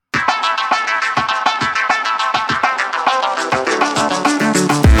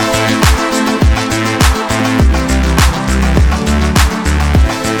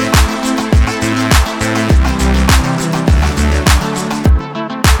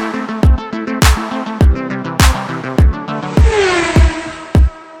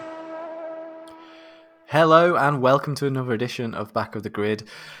Hello and welcome to another edition of Back of the Grid.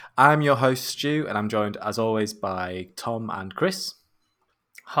 I'm your host Stu and I'm joined as always by Tom and Chris.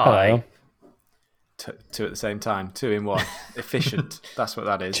 Hi. Two at the same time, two in one. Efficient, that's what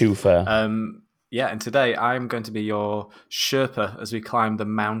that is. Too fair. And today I'm going to be your Sherpa as we climb the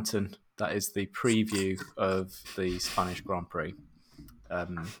mountain that is the preview of the Spanish Grand Prix.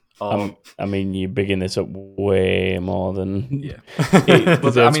 You're bigging this up way more than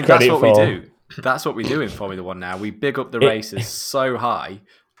that's what we do. That's what we do in Formula One now. We big up the races so high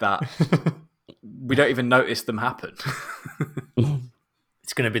that we don't even notice them happen.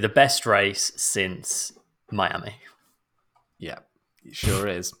 It's going to be the best race since Miami. Yeah, it sure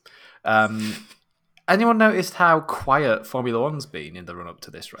is. Anyone noticed how quiet Formula One's been in the run-up to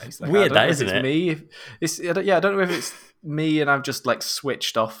this race? Weird, that isn't it? I don't know if it's me and I've just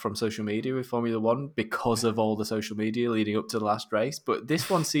switched off from social media with Formula One because of all the social media leading up to the last race. But this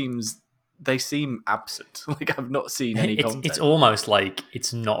one they seem absent. I've not seen any content. It's almost like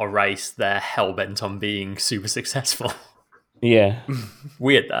it's not a race they're hell-bent on being super successful. Yeah.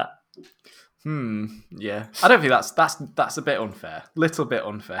 Weird that. Yeah. I don't think that's a bit unfair. Little bit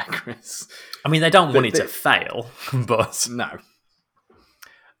unfair, Chris. I mean, they don't want it to fail, but... No.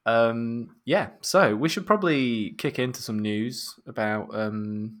 Yeah, so we should probably kick into some news about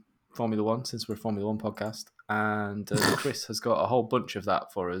Formula One, since we're a Formula One podcast. And Chris has got a whole bunch of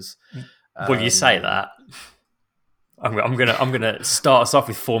that for us. Well, you say that. I'm gonna start us off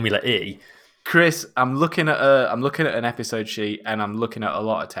with Formula E. Chris, I'm looking at an episode sheet and I'm looking at a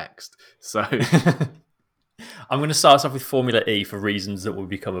lot of text. So I'm going to start us off with Formula E for reasons that will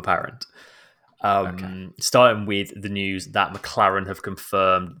become apparent. Starting with the news that McLaren have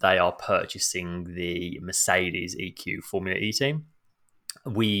confirmed they are purchasing the Mercedes EQ Formula E team.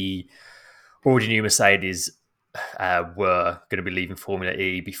 We already knew Mercedes were going to be leaving Formula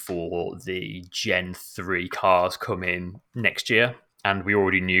E before the Gen 3 cars come in next year. And we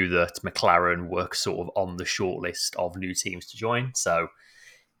already knew that McLaren were sort of on the shortlist of new teams to join. So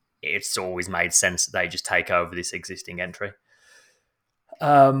it's always made sense that they just take over this existing entry.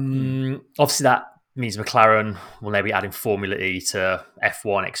 Obviously, that means McLaren will now be adding Formula E to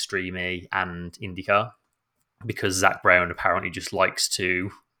F1, Extreme E, and IndyCar, because Zach Brown apparently just likes to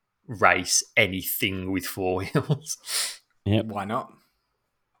race anything with four wheels. Yep. Why not?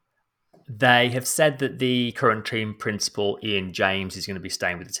 They have said that the current team principal, Ian James, is going to be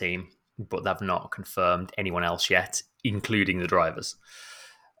staying with the team, but they've not confirmed anyone else yet, including the drivers.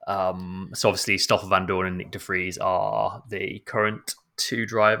 So obviously, Stoffel Vandoorne and Nick De Vries are the current two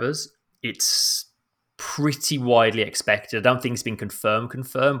drivers. It's pretty widely expected. I don't think it's been confirmed,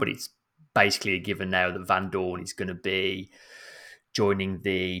 but it's basically a given now that Vandoorne is going to be joining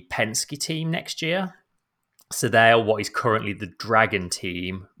the Penske team next year. So they are what is currently the Dragon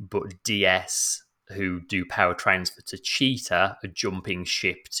team, but DS, who do power transfer to Cheetah, are jumping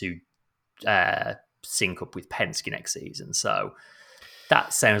ship to sync up with Penske next season. So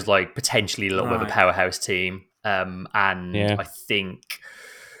that sounds like potentially a little bit of a powerhouse team. I think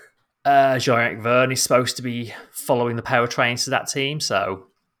Jean-Eric Verne is supposed to be following the powertrains to that team. So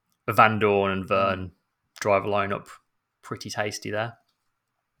Vandoorne and Verne driver lineup, pretty tasty there.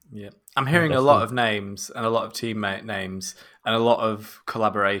 Yeah, I'm hearing a lot of names and a lot of teammate names and a lot of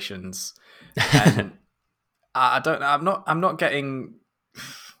collaborations, and I'm not getting.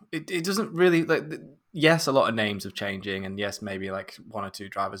 It doesn't really Yes, a lot of names are changing, and yes, maybe one or two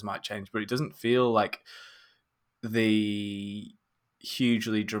drivers might change, but it doesn't feel like the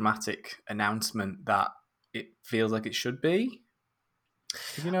hugely dramatic announcement that it feels like it should be.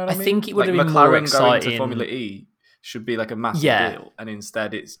 If you know what I mean? I think it would have been McLaren more exciting. going to Formula E should be a massive deal, and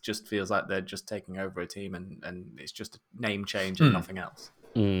instead it just feels like they're just taking over a team and it's just a name change and nothing else.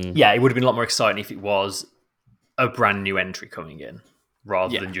 Yeah, it would have been a lot more exciting if it was a brand new entry coming in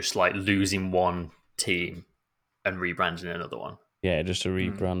rather than just losing one team and rebranding another one. Yeah, just a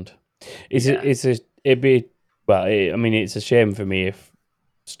rebrand. It's a shame for me if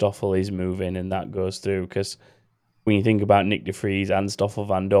Stoffel is moving and that goes through, because when you think about Nick De Vries and Stoffel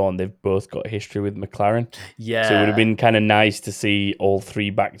Vandoorne, they've both got history with McLaren. Yeah. So it would have been kind of nice to see all three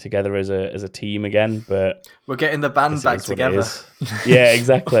back together as a team again. But we're getting the band back together. Yeah,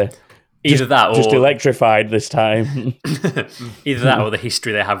 exactly. Either that or just electrified this time. Either that or the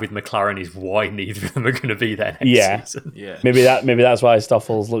history they have with McLaren is why neither of them are going to be there next season. Yeah. Maybe that's why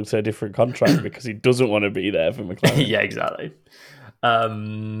Stoffel's looked at a different contract, because he doesn't want to be there for McLaren. Yeah, exactly.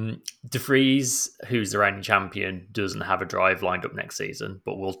 De Vries, who's the reigning champion, doesn't have a drive lined up next season,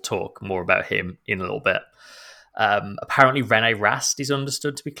 but we'll talk more about him in a little bit. Apparently, Rene Rast is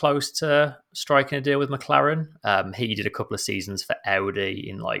understood to be close to striking a deal with McLaren. He did a couple of seasons for Audi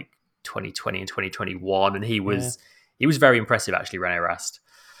in 2020 and 2021, and he was very impressive actually. Rene Rast,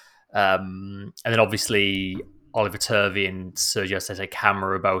 and then obviously Oliver Turvey and Sergio Sette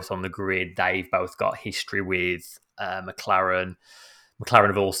Camara are both on the grid. They've both got history with McLaren. McLaren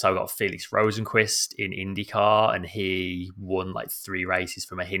have also got Felix Rosenqvist in IndyCar, and he won like 3 races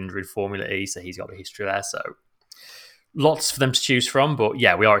for Mahindra in Formula E, so he's got a history there. So lots for them to choose from, but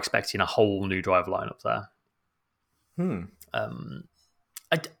yeah, we are expecting a whole new driver lineup there.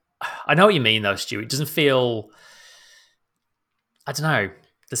 I know what you mean though, Stu. It doesn't feel. I don't know.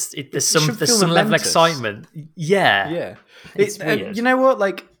 There's some level of excitement. Yeah. It's weird. You know what?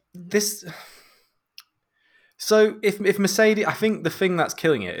 Like this. So if Mercedes, I think the thing that's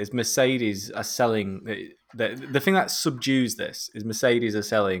killing it is Mercedes are selling the thing that subdues this is Mercedes are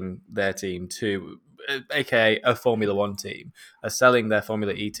selling their team to, aka a Formula One team, are selling their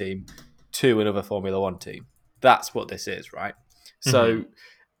Formula E team to another Formula One team. That's what this is, right? So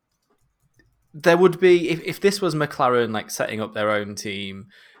there would be if this was McLaren like setting up their own team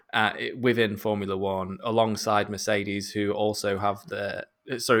within Formula One alongside Mercedes, who also have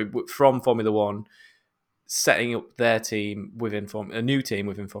from Formula One. Setting up their team within a new team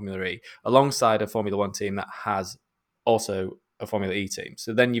within Formula E alongside a Formula One team that has also a Formula E team.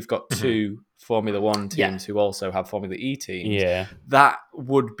 So then you've got 2 Formula One teams who also have Formula E teams. Yeah. That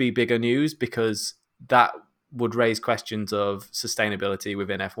would be bigger news because that would raise questions of sustainability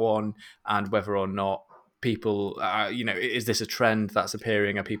within F1 and whether or not people, is this a trend that's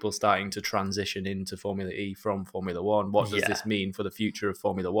appearing? Are people starting to transition into Formula E from Formula One? What does this mean for the future of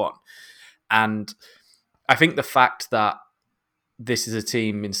Formula One? And I think the fact that this is a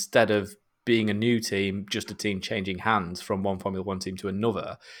team, instead of being a new team, just a team changing hands from one Formula One team to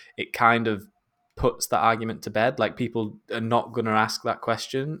another, it kind of puts that argument to bed. Like, people are not going to ask that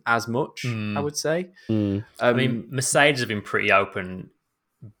question as much, I would say. I mean, Mercedes have been pretty open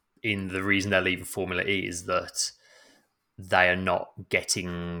in the reason they're leaving Formula E is that they are not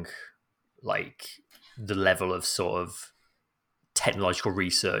getting like the level of sort of technological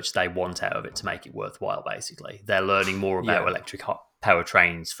research they want out of it to make it worthwhile. Basically, they're learning more about electric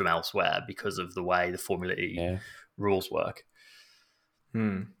powertrains from elsewhere because of the way the Formula E rules work.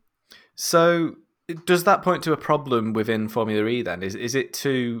 So does that point to a problem within Formula E then? Is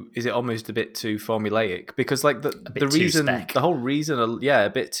it almost a bit too formulaic? Because like the whole reason, a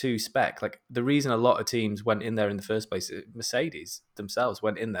bit too spec. Like the reason a lot of teams went in there in the first place, Mercedes themselves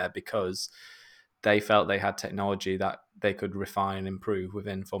went in there because they felt they had technology that they could refine and improve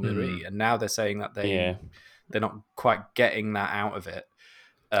within Formula E, and now they're saying that they're not quite getting that out of it.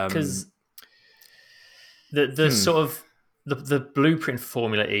 Because the sort of the blueprint for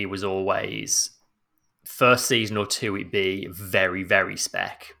Formula E was always first season or two it'd be very, very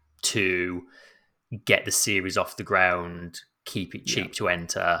spec to get the series off the ground, keep it cheap to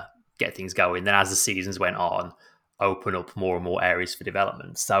enter, get things going. Then as the seasons went on, open up more and more areas for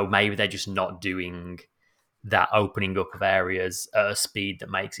development. So maybe they're just not doing that opening up of areas at a speed that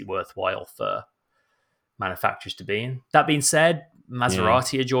makes it worthwhile for manufacturers to be in. That being said,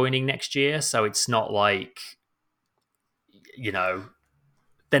 Maserati are joining next year, so it's not like,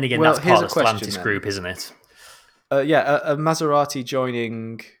 then again, that's part of the Stellantis group, isn't it? A Maserati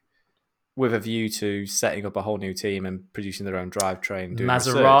joining with a view to setting up a whole new team and producing their own drivetrain, doing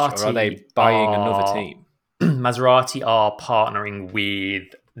research, or are they buying another team? Maserati are partnering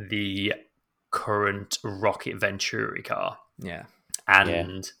with the current Rocket Venturi car.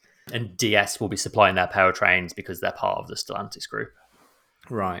 And DS will be supplying their powertrains because they're part of the Stellantis group.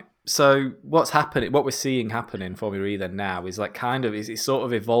 Right. So what we're seeing happen in Formula E then now is like it's sort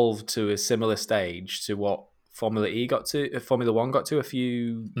of evolved to a similar stage to what Formula One got to a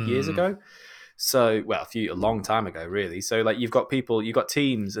few years ago. So, a long time ago, really. So like you've got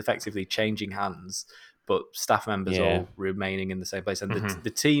teams effectively changing hands, but staff members all remaining in the same place. And the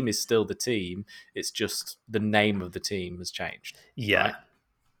team is still the team. It's just the name of the team has changed. Yeah. Right?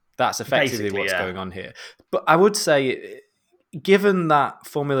 That's effectively what's going on here. But I would say, given that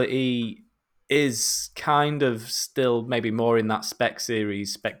Formula E is kind of still maybe more in that spec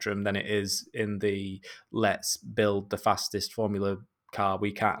series spectrum than it is in the let's build the fastest Formula car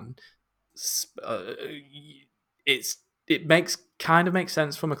we can, it makes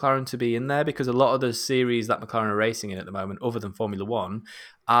sense for McLaren to be in there because a lot of the series that McLaren are racing in at the moment, other than Formula One,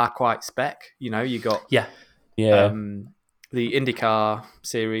 are quite spec. You got the IndyCar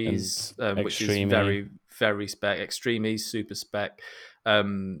series, which is very, very spec. Extreme, super spec.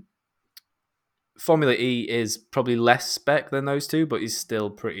 Formula E is probably less spec than those two, but is still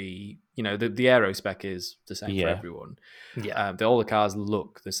pretty. The aero spec is the same for everyone. All the cars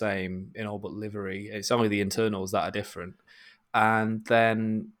look the same in all but livery. It's only the internals that are different. And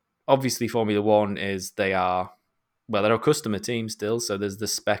then obviously Formula One they're a customer team still, so there's the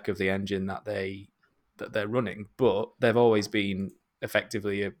spec of the engine that they're running, but they've always been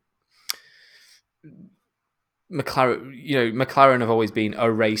effectively a McLaren. McLaren have always been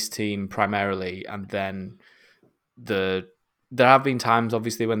a race team primarily, and then there have been times,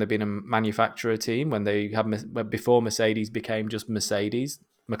 obviously, when they've been a manufacturer team, when they have before Mercedes became just Mercedes.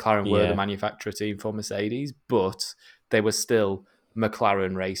 McLaren were the manufacturer team for Mercedes, but they were still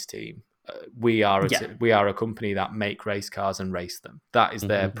McLaren race team. We are a company that make race cars and race them. That is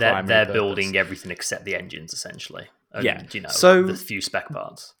their primary They're purpose. building everything except the engines, essentially. And, so the few spec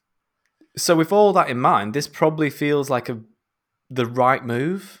parts. So with all that in mind, this probably feels like the right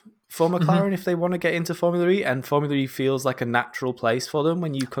move for McLaren if they want to get into Formula E, and Formula E feels like a natural place for them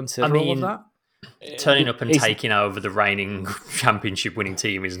when you consider all of that. Turning up and taking over the reigning championship winning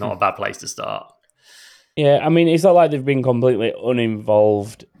team is not a bad place to start. Yeah, I mean, it's not like they've been completely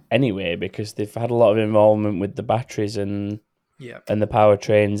uninvolved anyway, because they've had a lot of involvement with the batteries and the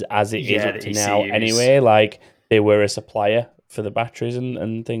powertrains as it is up to now anyway. Like, they were a supplier for the batteries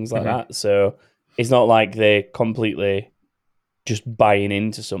and things like that. So it's not like they're completely just buying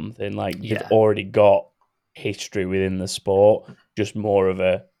into something. Like, they've already got history within the sport, just more of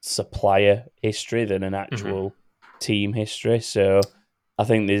a supplier history than an actual team history. So I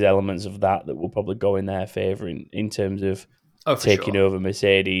think there's elements of that will probably go in their favour in terms of taking over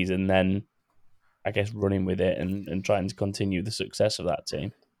Mercedes and then, I guess, running with it and trying to continue the success of that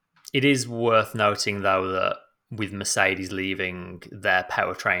team. It is worth noting, though, that with Mercedes leaving, their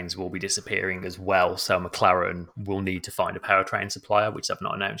powertrains will be disappearing as well. So McLaren will need to find a powertrain supplier, which they've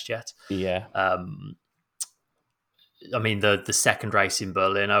not announced yet. Yeah. I mean, the second race in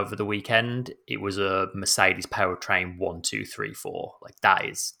Berlin over the weekend, it was a Mercedes powertrain 1, 2, 3, 4. Like, that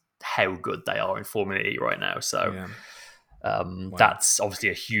is how good they are in Formula E right now. So that's obviously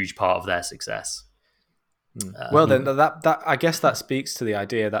a huge part of their success. Well, then that I guess that speaks to the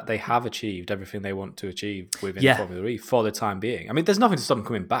idea that they have achieved everything they want to achieve within Formula E for the time being. I mean, there's nothing to stop them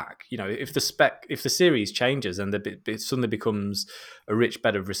coming back. If the series changes and it suddenly becomes a rich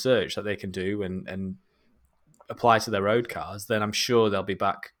bed of research that they can do and apply to their road cars, then I'm sure they'll be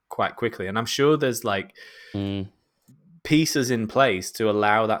back quite quickly. And I'm sure there's pieces in place to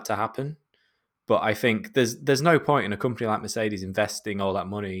allow that to happen. But I think there's no point in a company like Mercedes investing all that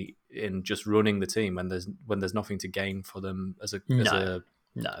money in just running the team when there's nothing to gain for them as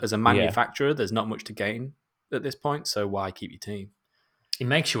a manufacturer. There's not much to gain at this point. So why keep your team? It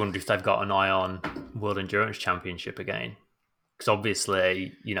makes you wonder if they've got an eye on World Endurance Championship again, because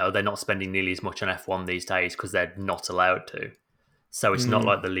obviously they're not spending nearly as much on F1 these days because they're not allowed to. So it's not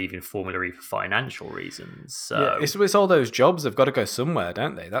like they're leaving Formula E for financial reasons. So it's all those jobs have got to go somewhere,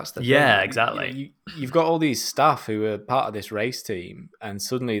 don't they? That's the thing. Yeah, exactly. You've got all these staff who are part of this race team, and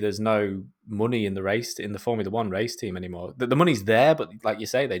suddenly there's no money in the Formula One race team anymore. The money's there, but like you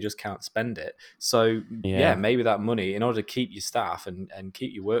say, they just can't spend it. So maybe that money, in order to keep your staff and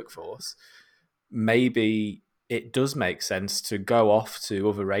keep your workforce, maybe it does make sense to go off to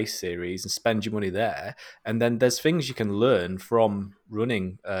other race series and spend your money there. And then there's things you can learn from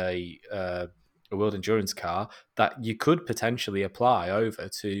running a World Endurance car that you could potentially apply over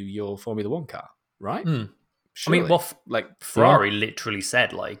to your Formula One car, right? Surely. I mean, Ferrari literally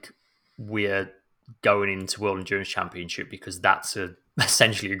said, we're going into World Endurance Championship because that's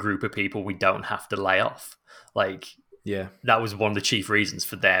essentially a group of people we don't have to lay off. That was one of the chief reasons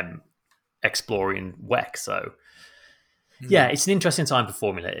for them exploring WEC. So it's an interesting time for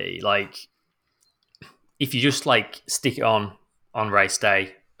Formula E. If you just stick it on race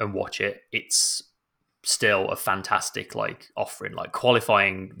day and watch it, it's still a fantastic offering.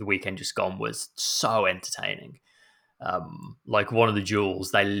 Qualifying the weekend just gone was so entertaining. One of the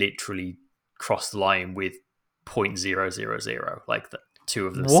duels, they literally crossed the line with 0.000. The two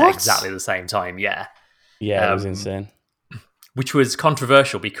of them said exactly the same time. Yeah, it was insane. Which was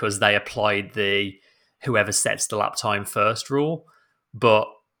controversial because they applied the whoever sets the lap time first rule. But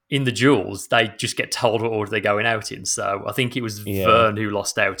in the duels, they just get told what order they're going out in. So I think it was Verne who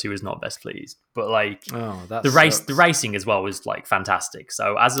lost out, who was not best pleased. But the racing as well was fantastic.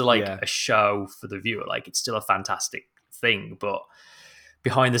 So as a show for the viewer, it's still a fantastic thing. But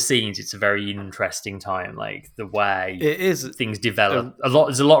behind the scenes, it's a very interesting time. The way it is things develop.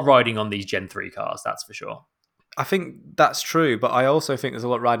 There's a lot riding on these Gen 3 cars, that's for sure. I think that's true, but I also think there's a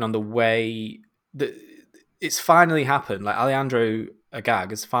lot riding on the way that it's finally happened. Alejandro Agag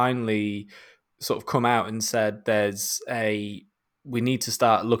has finally sort of come out and said we need to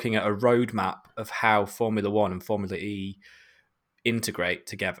start looking at a roadmap of how Formula One and Formula E integrate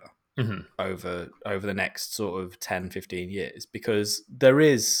together over the next sort of 10, 15 years, because there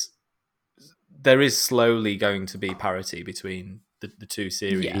is there is slowly going to be parity between the two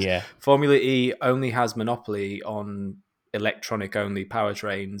series. Yeah. Formula E only has monopoly on electronic-only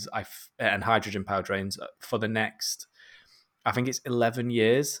powertrains and hydrogen powertrains for the next, I think it's 11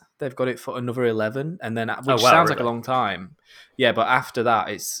 years. They've got it for another 11, and then which sounds like a long time. Yeah, but after that,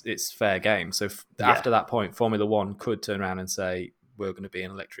 it's fair game. So after that point, Formula One could turn around and say, we're going to be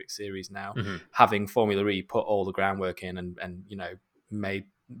an electric series now, having Formula E put all the groundwork in and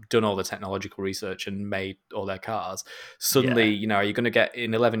done all the technological research and made all their cars. Suddenly, you're going to get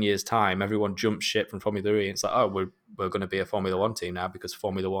in 11 years' time, everyone jumps ship from Formula E, and it's like, oh, we're going to be a Formula One team now because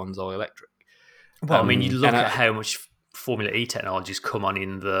Formula One's all electric. Well, I mean, you look at how much Formula E technology's come on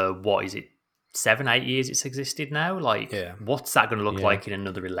in the 7-8 years it's existed now. Like, what's that going to look like in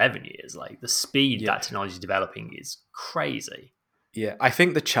another 11 years? Like, the speed that technology is developing is crazy. Yeah, I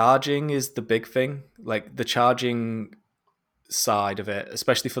think the charging is the big thing. Like, the charging side of it,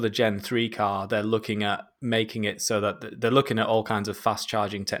 especially for the Gen 3 car, they're looking at making it so that they're looking at all kinds of fast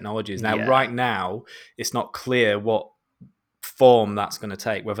charging technologies. Now, right now, it's not clear what form that's going to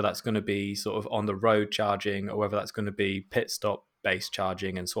take, whether that's going to be sort of on the road charging or whether that's going to be pit stop based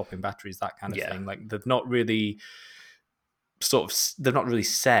charging and swapping batteries, that kind of thing. Like, they've not really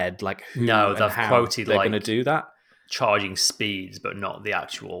said like who and they've how quoted they're going to do that. Charging speeds, but not the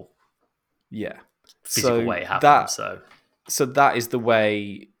actual physical way it happens. So that is the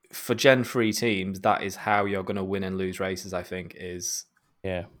way for Gen 3 teams. That is how you're going to win and lose races, I think, is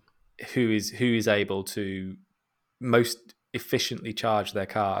who is able to most efficiently charge their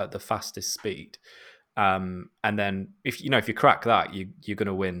car at the fastest speed. And then if you crack that, you're going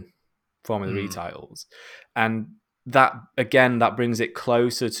to win Formula E titles. And that brings it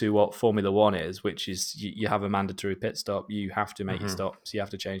closer to what Formula One is, which is you have a mandatory pit stop, you have to make your stops, you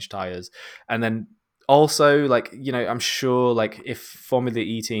have to change tires, and then also, like, I'm sure, like, if Formula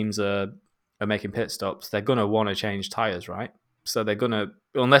E teams are making pit stops, they're gonna want to change tires, right? So they're gonna,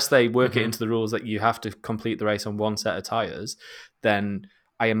 unless they work it into the rules that you have to complete the race on one set of tires, then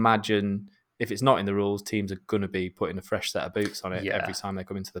I imagine if it's not in the rules, teams are gonna be putting a fresh set of boots on it every time they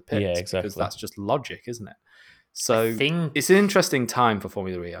come into the pit. Yeah, exactly. Because that's just logic, isn't it? So it's an interesting time for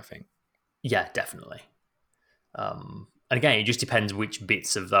Formula E, I think. Yeah, definitely. And again, it just depends which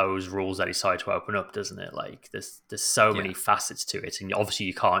bits of those rules they decide to open up, doesn't it? Like, there's so many facets to it, and obviously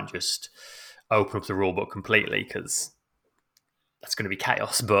you can't just open up the rule book completely because that's going to be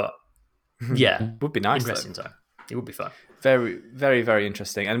chaos. But it would be nice. Interesting time. It would be fun. Very, very, very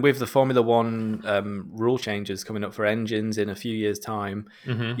interesting. And with the Formula One rule changes coming up for engines in a few years' time,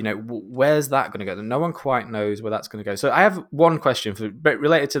 where's that going to go? No one quite knows where that's going to go. So I have one question but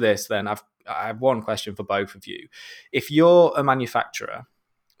related to this. Then I have one question for both of you. If you're a manufacturer,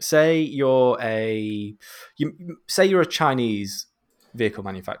 say you're a Chinese vehicle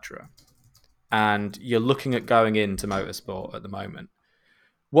manufacturer, and you're looking at going into motorsport at the moment,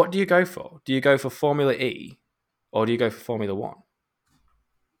 what do you go for? Do you go for Formula E? Or do you go for Formula One?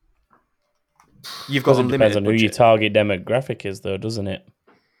 You've got unlimited depends on budget. who your target demographic is, though, doesn't it?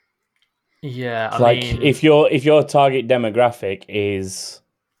 Yeah, I mean, if your target demographic is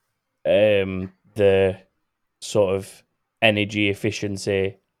the sort of energy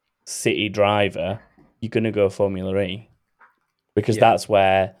efficiency city driver, you're going to go Formula E because that's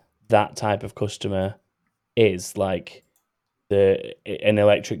where that type of customer is. Like, an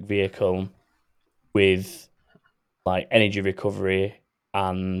electric vehicle with like energy recovery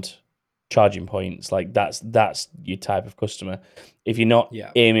and charging points, like that's your type of customer. If you're not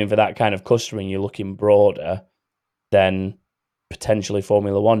aiming for that kind of customer and you're looking broader, then potentially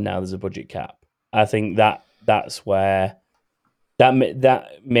Formula One, now there's a budget cap. I think that's where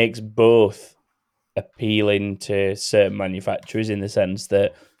that makes both appealing to certain manufacturers, in the sense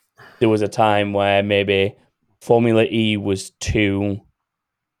that there was a time where maybe Formula E was too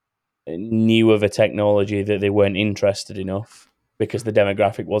new of a technology that they weren't interested enough because the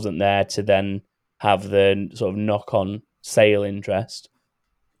demographic wasn't there to then have the sort of knock-on sale interest.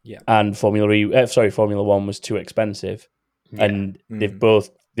 Yeah. And Formula One was too expensive. Yeah. And they've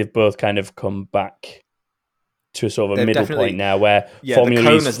both kind of come back to a sort of a middle point now where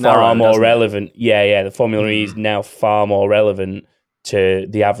Formula E is far more relevant. Yeah, the Formula E is now far more relevant to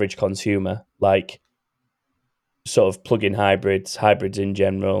the average consumer, like sort of plug-in hybrids in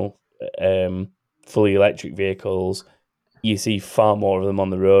general, fully electric vehicles. You see far more of them on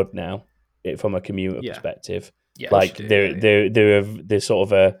the road now from a commuter perspective. Yeah, like they're sort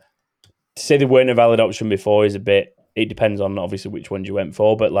of a, to say they weren't a valid option before is a bit, it depends on obviously which ones you went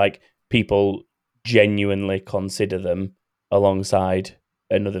for, but like people genuinely consider them alongside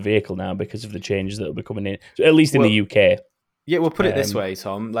another vehicle now because of the changes that will be coming in, so at least in the UK. Yeah, we'll put it this way,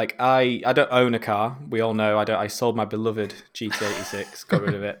 Tom. Like I don't own a car. We all know I don't. I sold my beloved GT86, got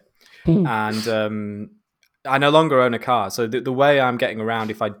rid of it, and I no longer own a car. So the way I'm getting around,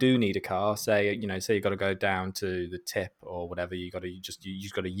 if I do need a car, say you got to go down to the tip or whatever, you got to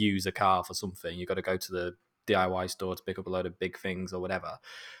use a car for something. You got to go to the DIY store to pick up a load of big things or whatever.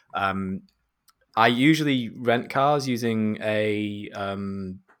 I usually rent cars using a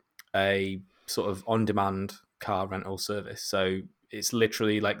sort of on-demand car rental service. So it's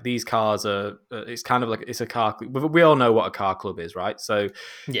literally like these cars are. It's kind of like it's a car. We all know what a car club is, right? So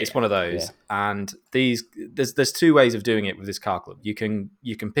it's one of those. Yeah. And there's two ways of doing it with this car club. You can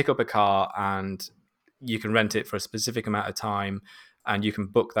pick up a car and you can rent it for a specific amount of time, and you can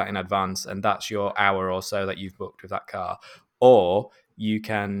book that in advance, and that's your hour or so that you've booked with that car. Or you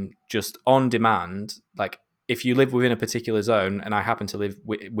can just on demand, like if you live within a particular zone, and I happen to live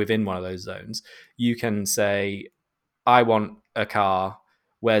within one of those zones, you can say, I want a car,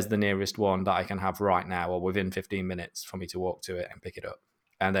 where's the nearest one that I can have right now or within 15 minutes for me to walk to it and pick it up.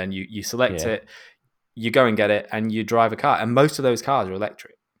 And then you select it, you go and get it, and you drive a car. And most of those cars are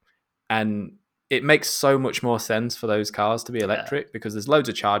electric. And it makes so much more sense for those cars to be electric because there's loads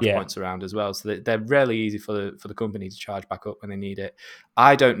of charge points around as well. So they're really easy for the company to charge back up when they need it.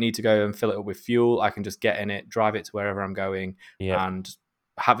 I don't need to go and fill it up with fuel. I can just get in it, drive it to wherever I'm going, and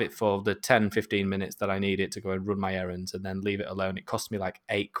have it for the 10-15 minutes that I need it to go and run my errands, and then leave it alone. It cost me like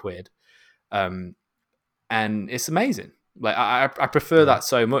 £8. And it's amazing. Like I prefer that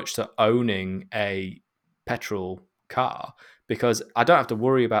so much to owning a petrol car because I don't have to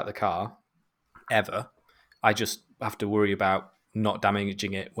worry about the car ever. I just have to worry about not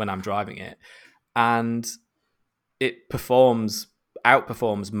damaging it when I'm driving it. And it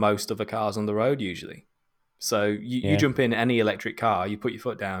outperforms most of the cars on the road usually. So you jump in any electric car, you put your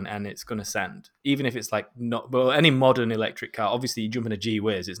foot down, and it's going to send. Even if it's like any modern electric car. Obviously, you jump in a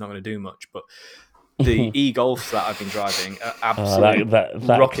G-Wiz, it's not going to do much. But the e-Golfs that I've been driving are absolute that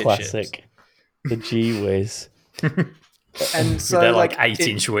rocket classic, ships. The G-Wiz, and so they're like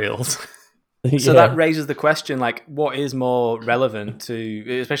 8-inch wheels. So that raises the question, like, what is more relevant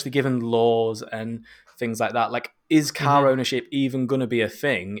to, especially given laws and things like that? Like, is car ownership even going to be a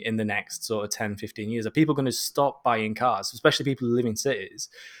thing in the next sort of 10, 15 years? Are people going to stop buying cars, especially people who live in cities?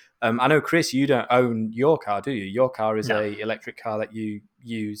 I know, Chris, you don't own your car, do you? Your car is a electric car that you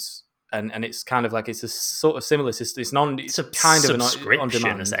use, and it's kind of like it's a sort of similar system. It's a kind of an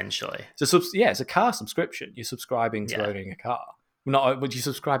on-demand, essentially. It's a car subscription. You're subscribing to owning a car. But you're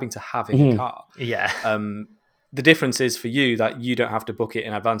subscribing to having a car. Yeah. The difference is for you that you don't have to book it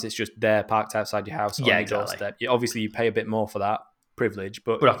in advance. It's just there parked outside your house on your doorstep. Obviously, you pay a bit more for that privilege,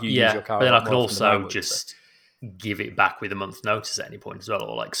 but you use your car. But then I can also just give it back with a month's notice at any point as well,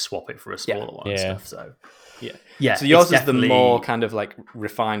 or like swap it for a smaller one and stuff. So yeah. So yours is the more kind of like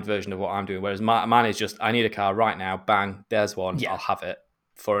refined version of what I'm doing, whereas mine is just I need a car right now. Bang, there's one. Yeah. I'll have it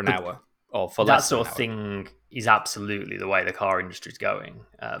for an hour or for less that than sort of thing. Is absolutely the way the car industry is going.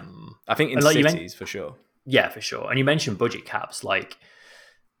 I think in cities for sure. Yeah, for sure. And you mentioned budget caps. Like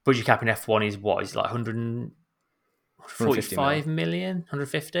budget cap in F1 is what? Is it like 145 million?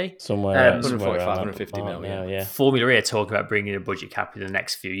 150? Somewhere 145, 150 million. Yeah. Formula E are talking about bringing a budget cap in the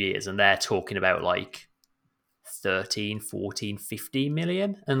next few years, and they're talking about like 13, 14, 15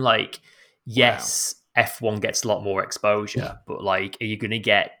 million. And like, yes, F1 gets a lot more exposure, but like, are you going to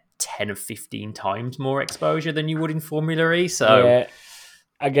get 10 or 15 times more exposure than you would in Formula E? So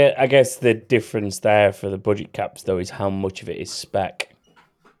I guess the difference there for the budget caps though is how much of it is spec.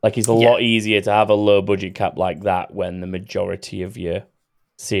 Like it's a lot easier to have a low budget cap like that when the majority of your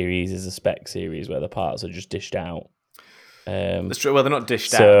series is a spec series where the parts are just dished out. That's true. Well, they're not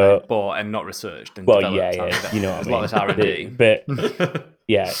dished out, they're bought and not researched and developed. You know what I mean. A lot of R&D. But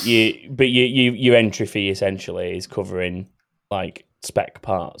your entry fee essentially is covering like spec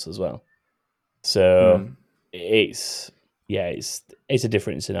parts as well. So it's a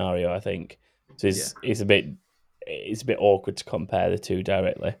different scenario, I think. So it's a bit awkward to compare the two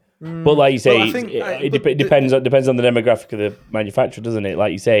directly. But like you say, it depends on the demographic of the manufacturer, doesn't it?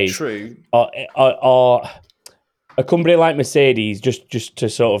 Like you say, true. Are a company like Mercedes, just to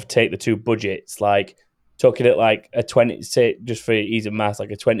sort of take the two budgets, like talking at like a 20, say just for ease of math,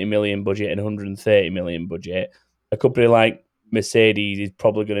 like a 20 million budget and 130 million budget. A company like Mercedes is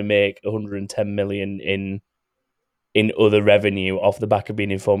probably going to make 110 million in other revenue off the back of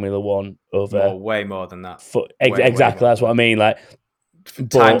being in Formula One over way more than that. Exactly, that's what I mean. Like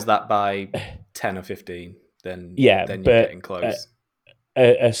times that by 10 or 15, then you're getting close.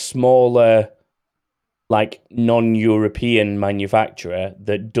 A smaller, like non-European manufacturer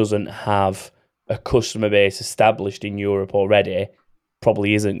that doesn't have a customer base established in Europe already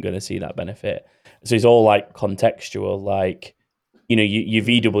probably isn't going to see that benefit. So it's all like contextual, like, you know, your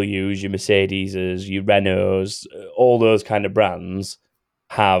VWs, your Mercedes, your Renaults, all those kind of brands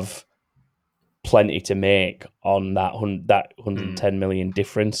have plenty to make on that 110 million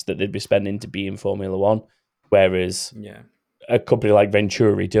difference that they'd be spending to be in Formula One, whereas a company like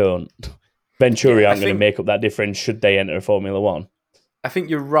Venturi don't. Venturi aren't going to make up that difference should they enter Formula One. I think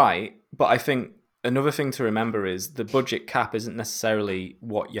you're right, but I think another thing to remember is the budget cap isn't necessarily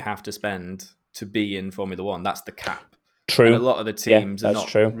what you have to spend to be in Formula One. That's the cap. True. And a lot of the teams are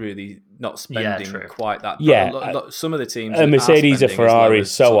not really not spending quite that. Some of the teams, a Mercedes, a Ferrari,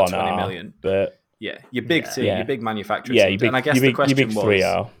 so on, 20 million. But your big team, your big manufacturers. And I guess the question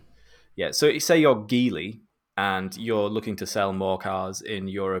was, so say you're Geely and you're looking to sell more cars in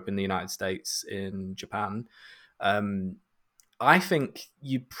Europe, in the United States, in Japan. I think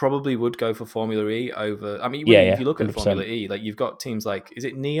you probably would go for Formula E over. I mean, if you look at 100%. Formula E, like you've got teams like, is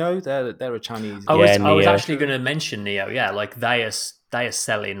it NIO? They're a Chinese. I was actually going to mention NIO. Yeah, like they are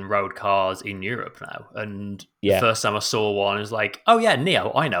selling road cars in Europe now. And the first time I saw one, I was like, oh yeah,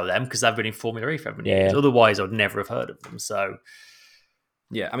 NIO. I know them because they've been in Formula E for 7 years. Otherwise, I'd never have heard of them. So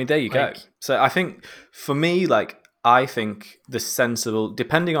yeah, I mean, there you go. So I think for me, I think the sensible,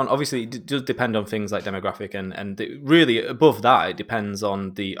 depending on, obviously it does depend on things like demographic and really above that, it depends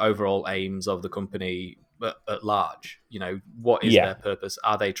on the overall aims of the company at large. You know, what is their purpose?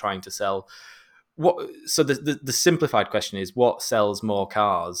 Are they trying to sell? So the simplified question is, what sells more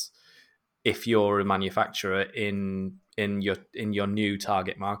cars if you're a manufacturer in your new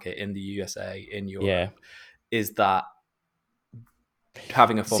target market in the USA, in Europe? Yeah. Is that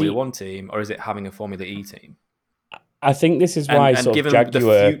having a Formula One team, or is it having a Formula E team? I think this is why given Jaguar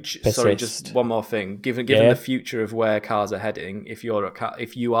the future, sorry, just one more thing. Given the future of where cars are heading, if you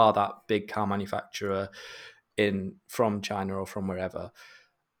are that big car manufacturer from China or from wherever,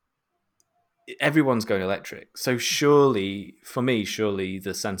 everyone's going electric. So surely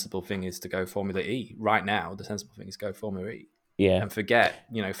the sensible thing is to go Formula E right now. The sensible thing is to go Formula E. Yeah, and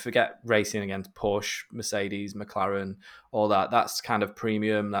forget racing against Porsche, Mercedes, McLaren, all that. That's kind of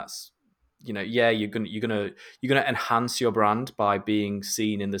premium. That's you're gonna enhance your brand by being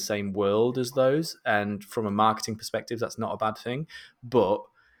seen in the same world as those, and from a marketing perspective, that's not a bad thing. But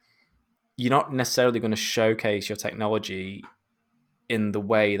you're not necessarily going to showcase your technology in the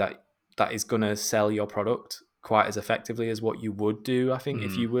way that is going to sell your product quite as effectively as what you would do, I think,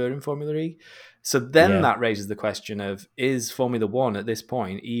 if you were in Formula E. So then that raises the question of, is Formula One at this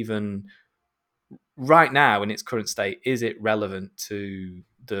point, even right now in its current state, is it relevant to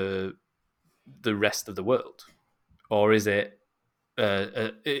the rest of the world, or is it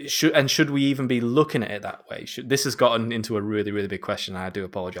should we even be looking at it that way? This has gotten into a really, really big question, and I do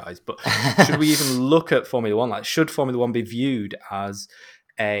apologize, but should we even look at Formula One? Like, should Formula One be viewed as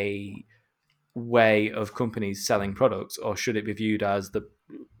a way of companies selling products, or should it be viewed as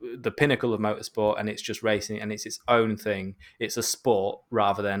the pinnacle of motorsport, and it's just racing and it's its own thing? It's a sport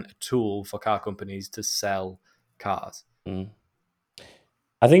rather than a tool for car companies to sell cars.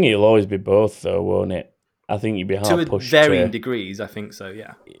 I think it'll always be both, though, won't it? I think you'd be hard pushed to varying degrees. I think so.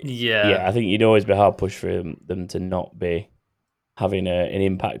 Yeah. I think you'd always be hard pushed for them to not be having an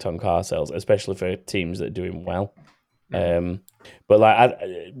impact on car sales, especially for teams that are doing well. But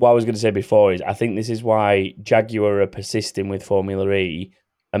what I was going to say before is, I think this is why Jaguar are persisting with Formula E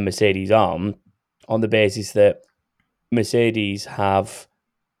and Mercedes aren't, on the basis that Mercedes have,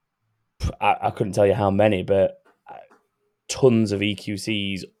 I couldn't tell you how many, but tons of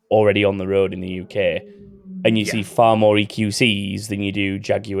EQCs already on the road in the UK, and you see far more EQCs than you do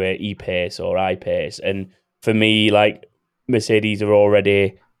Jaguar E-Pace or I-Pace. And for me, Mercedes are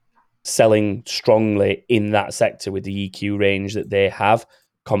already selling strongly in that sector with the EQ range that they have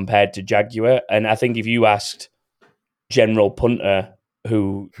compared to Jaguar. And I think if you asked General Punter,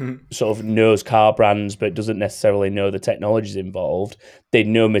 who sort of knows car brands but doesn't necessarily know the technologies involved, they'd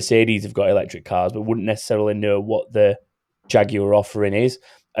know Mercedes have got electric cars but wouldn't necessarily know what the Jaguar offering is.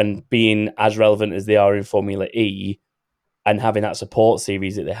 And being as relevant as they are in Formula E and having that support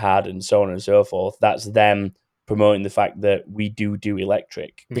series that they had and so on and so forth, that's them promoting the fact that we do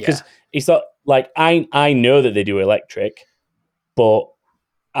electric. Because it's not like, I know that they do electric, but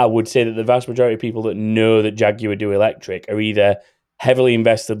I would say that the vast majority of people that know that Jaguar do electric are either heavily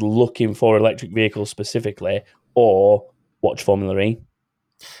invested looking for electric vehicles specifically, or watch Formula E.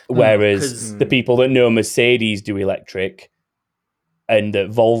 Whereas the people that know Mercedes do electric and that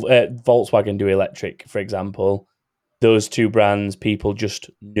Volkswagen do electric, for example, those two brands people just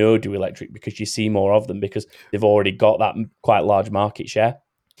know do electric because you see more of them because they've already got that quite large market share.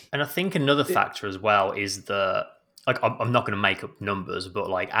 And I think another factor as well is that, like, I'm not going to make up numbers, but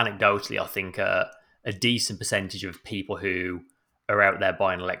like anecdotally, I think a decent percentage of people who are out there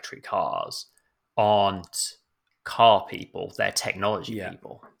buying electric cars aren't car people; they're technology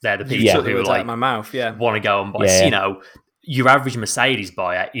people. They're the people who like my mouth, want to go and buy. So, you know, your average Mercedes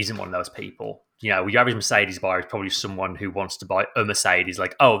buyer isn't one of those people. You know, your average Mercedes buyer is probably someone who wants to buy a Mercedes.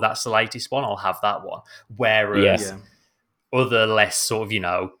 Like, oh, that's the latest one; I'll have that one. Whereas other less sort of, you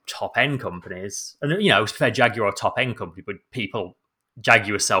know, top end companies, and, you know, to be fair, Jaguar are a top end company, but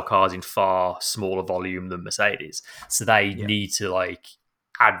Jaguar sell cars in far smaller volume than Mercedes, so they need to like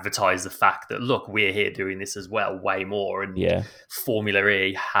advertise the fact that, look, we're here doing this as well, way more, and Formula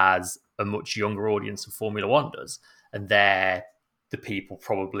E has a much younger audience than Formula One does, and they're the people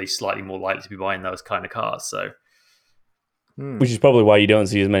probably slightly more likely to be buying those kind of cars. So, which is probably why you don't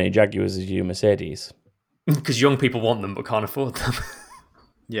see as many Jaguars as you Mercedes. Because young people want them but can't afford them.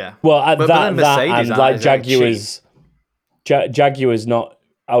 Well, but that and like Jaguars, Jaguars not.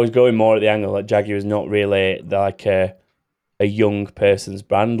 I was going more at the angle that Jaguars not really like a young person's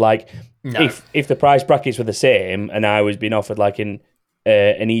brand. Like if the price brackets were the same and I was being offered like an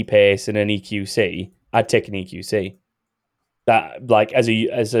E-Pace and an EQC, I'd take an EQC. That, like, as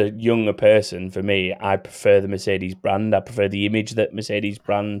a younger person, for me, I prefer the Mercedes brand. I prefer the image that Mercedes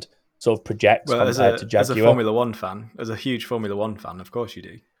brand sort of projects compared to Jaguar. As a Formula One fan, as a huge Formula One fan, of course you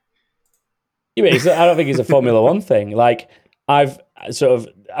do. Yeah, I don't think it's a Formula One thing. Like, I've sort of,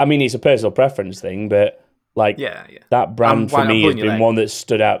 I mean, it's a personal preference thing, but like that brand for me has been one that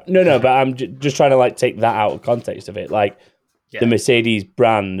stood out. No, but I'm just trying to like take that out of context of it. Like, the Mercedes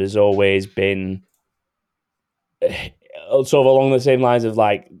brand has always been sort of along the same lines of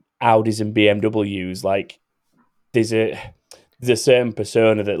like Audis and BMWs. Like, there's a certain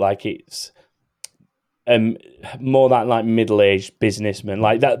persona that like it's more that like middle-aged businessman,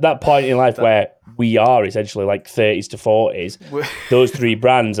 like that point in life where we are essentially like 30s to 40s. Those three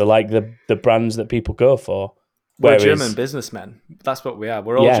brands are like the brands that people go for. We're German businessmen. That's what we are.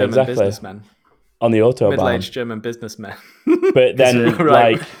 We're all German businessmen on the autobahn. Middle-aged German businessmen. But then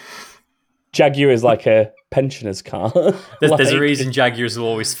like Jaguar is like a pensioner's car. There's a reason Jaguars will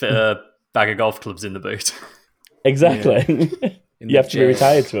always fit a bag of golf clubs in the boot. Exactly. You have to be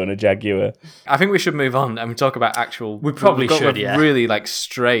retired to own a Jaguar. I think we should move on and talk about actual... We probably should, really like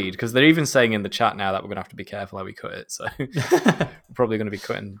strayed, because they're even saying in the chat now that we're going to have to be careful how we cut it. So we're probably going to be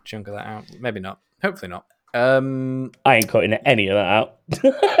cutting a chunk of that out. Maybe not. Hopefully not. I ain't cutting any of that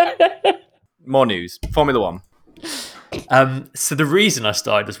out. More news. Formula One. So the reason I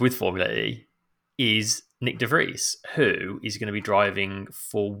started us with Formula E is Nick De Vries, who is going to be driving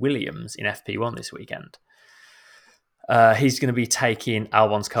for Williams in FP1 this weekend. He's going to be taking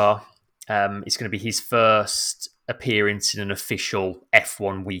Albon's car. It's going to be his first appearance in an official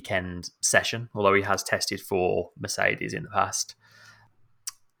F1 weekend session, although he has tested for Mercedes in the past.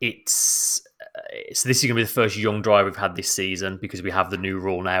 So this is going to be the first young driver we've had this season, because we have the new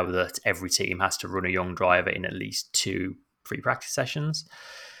rule now that every team has to run a young driver in at least 2 pre-practice sessions.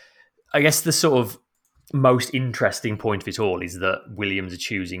 I guess the sort of most interesting point of it all is that Williams are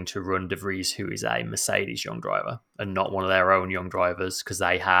choosing to run De Vries, who is a Mercedes young driver, and not one of their own young drivers, because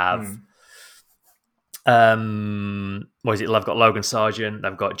they have what is it? They've got Logan Sargent,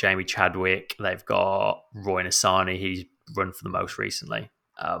 they've got Jamie Chadwick, they've got Roy Nissany. He's run for the most recently.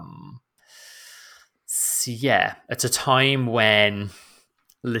 So yeah, it's a time when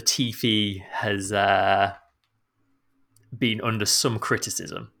Latifi has been under some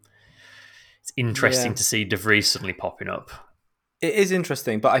criticism. It's interesting to see De Vries suddenly popping up. It is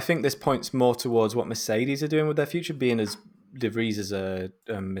interesting, but I think this points more towards what Mercedes are doing with their future, being as De Vries is a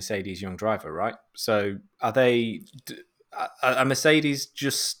Mercedes young driver, right? So are Mercedes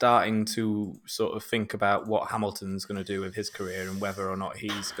just starting to sort of think about what Hamilton's going to do with his career and whether or not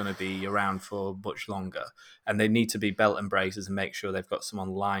he's going to be around for much longer? And they need to be belt and braces and make sure they've got someone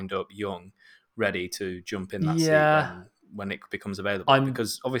lined up young, ready to jump in that seat when it becomes available.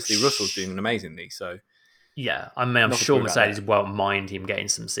 Because obviously Russell's doing amazingly. So yeah, I mean, I'm sure Mercedes won't mind him getting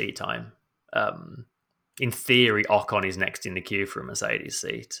some seat time. In theory, Ocon is next in the queue for a Mercedes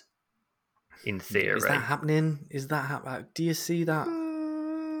seat. In theory. Is that happening? Do you see that?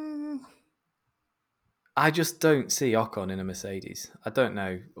 I just don't see Ocon in a Mercedes. I don't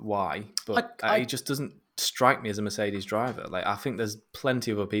know why, but he just doesn't strike me as a Mercedes driver. Like, I think there's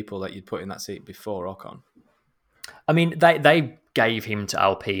plenty of other people that you'd put in that seat before Ocon. I mean, they gave him to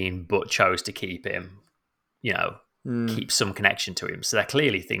Alpine, but chose to keep him, keep some connection to him. So they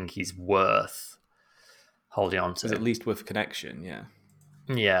clearly think he's worth holding on to. He's at least worth connection, yeah.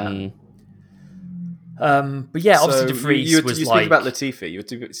 Yeah. But yeah, obviously De Vries was you like... speak about Latifi.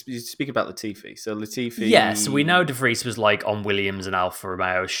 You speak about Latifi. So Latifi... Yes, we know De Vries was like on Williams and Alfa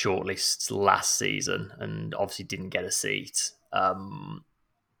Romeo shortlists last season and obviously didn't get a seat. I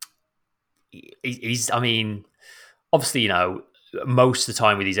mean, obviously, most of the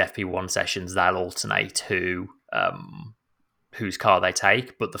time with these FP1 sessions, they'll alternate whose car they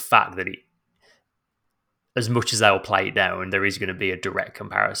take. But the fact that as much as they'll play it down, there is going to be a direct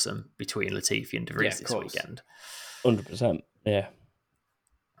comparison between Latifi and De Vries this weekend. 100%, yeah.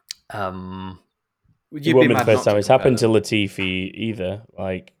 It won't be the first time it's happened to Latifi either.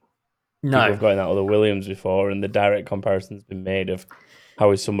 Like, people have got in that other Williams before, and the direct comparison's been made of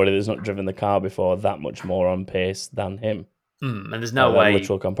how is somebody that's not driven the car before that much more on pace than him. And there's no way...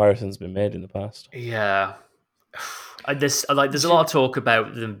 literal comparison's been made in the past. Yeah. There's a lot of talk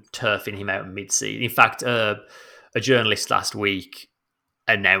about them turfing him out mid-season. In fact, a journalist last week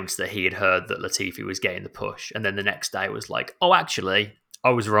announced that he had heard that Latifi was getting the push, and then the next day was like, "Oh, actually, I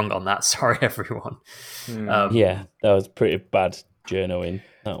was wrong on that. Sorry, everyone." Yeah, that was pretty bad journoing,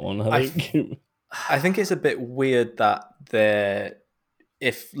 that one, I think. I think it's a bit weird that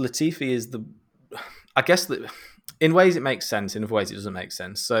if Latifi is the... I guess that in ways it makes sense, in other ways it doesn't make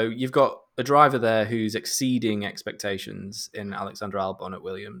sense. So you've got a driver there who's exceeding expectations in Alexander Albon at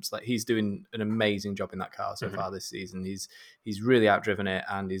Williams. Like, he's doing an amazing job in that car so far this season. He's really outdriven it,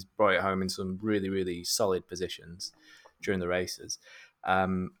 and he's brought it home in some really, really solid positions during the races.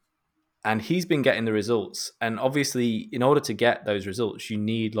 And he's been getting the results. And obviously, in order to get those results, you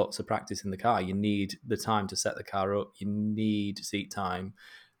need lots of practice in the car. You need the time to set the car up. You need seat time.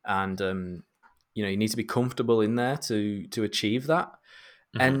 And, you need to be comfortable in there to achieve that.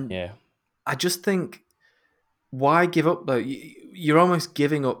 And I just think, why give up though? You're almost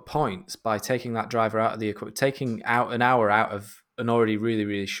giving up points by taking that driver out of the equipment, taking out an hour out of an already really,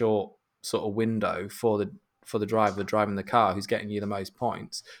 really short sort of window for the driver driving the car who's getting you the most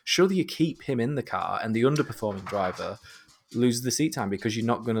points. Surely you keep him in the car, and the underperforming driver loses the seat time because you're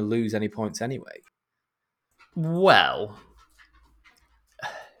not going to lose any points anyway. Well,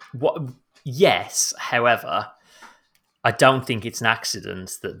 yes, however, I don't think it's an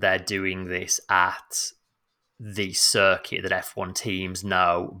accident that they're doing this at the circuit that F1 teams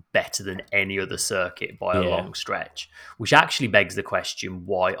know better than any other circuit by a long stretch, which actually begs the question,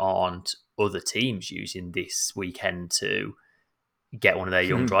 why aren't other teams using this weekend to get one of their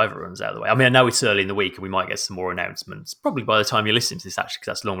young driver runs out of the way? I mean, I know it's early in the week and we might get some more announcements, probably by the time you listen to this, actually, because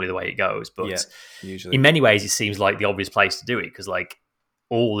that's normally the way it goes. But usually, in many ways, it seems like the obvious place to do it, because like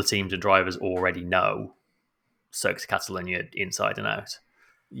all the teams and drivers already know Circuit Catalonia inside and out.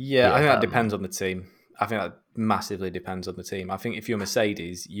 Yeah, I think that depends on the team. I think that massively depends on the team. I think if you're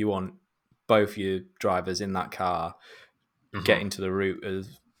Mercedes, you want both your drivers in that car getting to the root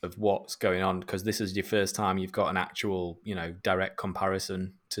of what's going on, because this is your first time you've got an actual, direct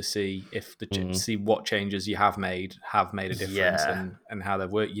comparison to see if see what changes you have made a difference and how they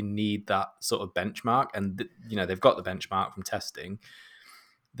work. You need that sort of benchmark, and they've got the benchmark from testing.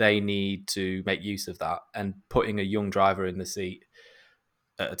 They need to make use of that, and putting a young driver in the seat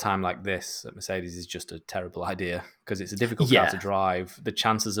at a time like this at Mercedes is just a terrible idea, because it's a difficult car to drive. The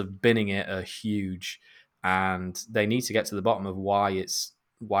chances of binning it are huge, and they need to get to the bottom of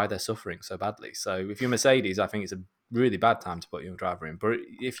why they're suffering so badly. So if you're Mercedes, I think it's a really bad time to put a young driver in. But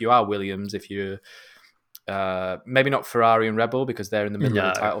if you are Williams, if you're maybe not Ferrari and Red Bull, because they're in the middle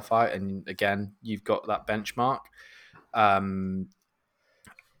of a title fight, and again, you've got that benchmark.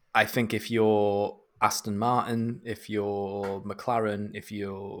 I think if you're Aston Martin, if you're McLaren, if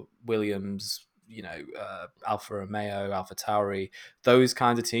you're Williams, Alfa Romeo, Alfa Tauri, those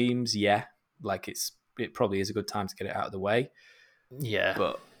kinds of teams, it probably is a good time to get it out of the way. Yeah.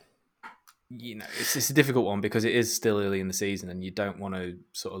 But, it's a difficult one because it is still early in the season, and you don't want to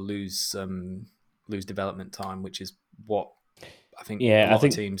sort of lose development time, which is what I think a lot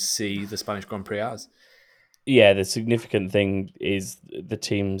of teams see the Spanish Grand Prix as. Yeah, the significant thing is the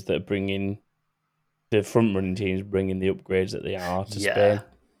teams that are bringing the front running teams bringing the upgrades that they are to Spain,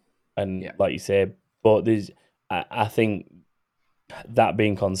 and like you say, but I think that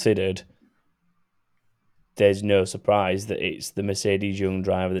being considered, there's no surprise that it's the Mercedes young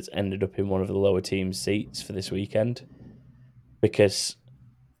driver that's ended up in one of the lower team seats for this weekend, because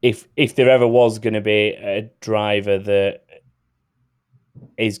if there ever was going to be a driver that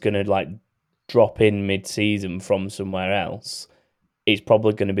is going to drop in mid-season from somewhere else, it's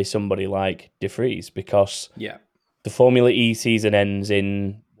probably going to be somebody like De Vries, because the Formula E season ends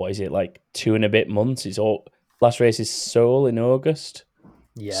in, 2 and a bit months. It's all last race is Seoul in August.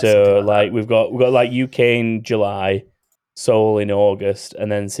 Yeah. So we've got UK in July, Seoul in August, and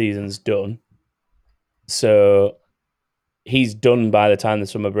then season's done. So he's done by the time the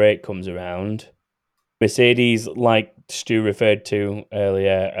summer break comes around. Mercedes, like Stu referred to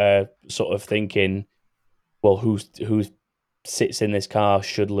earlier, sort of thinking, well, who sits in this car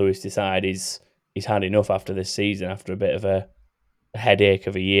should Lewis decide he's had enough after this season, after a bit of a headache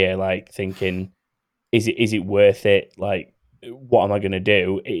of a year, like thinking, is it worth it? Like, what am I going to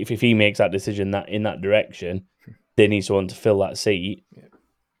do? If he makes that decision that in that direction, they need someone to fill that seat. Yeah.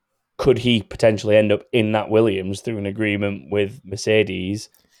 Could he potentially end up in that Williams through an agreement with Mercedes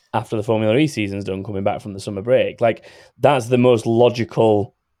after the Formula E season's done, coming back from the summer break? Like, that's the most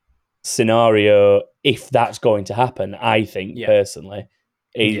logical scenario if that's going to happen, I think, personally.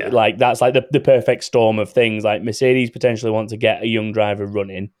 Like, that's like the perfect storm of things. Like, Mercedes potentially want to get a young driver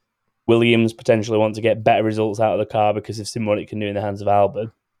running. Williams potentially want to get better results out of the car because they've seen what it can do in the hands of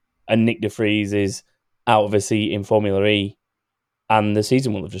Albon. And Nick de Vries is out of a seat in Formula E, and the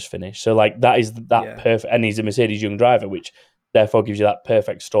season will have just finished. So, like, that is perfect. And he's a Mercedes young driver, which therefore gives you that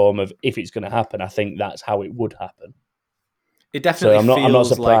perfect storm of, if it's going to happen, I think that's how it would happen. It definitely I'm not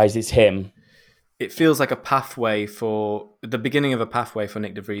surprised it's him. It feels like a pathway for the beginning of a pathway for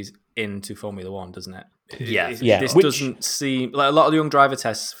Nick de Vries into Formula One, doesn't it? This doesn't seem like a lot of the young driver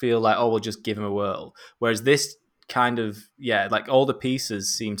tests feel like, oh, we'll just give him a whirl. Whereas this kind of, like all the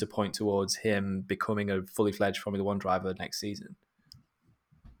pieces seem to point towards him becoming a fully fledged Formula One driver next season.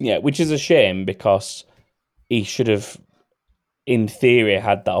 Yeah, which is a shame because he should have, in theory,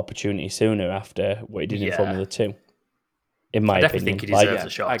 had that opportunity sooner after what he did in Formula 2. In my opinion, I definitely think he deserves a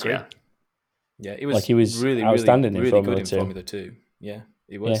shot. I agree. Yeah, he was really outstanding in Formula 2. Yeah,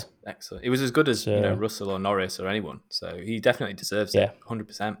 he was excellent. He was as good as Russell or Norris or anyone. So he definitely deserves it,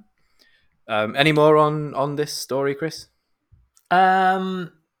 100%. Any more on this story, Chris?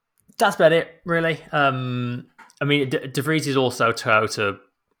 That's about it, really. I mean, De Vries is also Toyota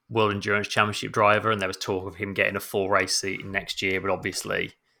World Endurance Championship driver, and there was talk of him getting a full race seat next year. But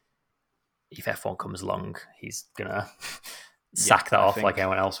obviously, if F1 comes along, he's gonna sack that off like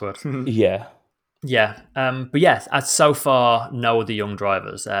anyone else would. Yeah. But yes, as so far, no other young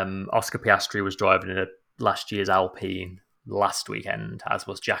drivers. Oscar Piastri was driving in last year's Alpine last weekend, as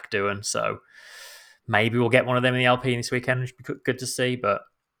was Jack Doohan. So maybe we'll get one of them in the Alpine this weekend, which would be good to see. But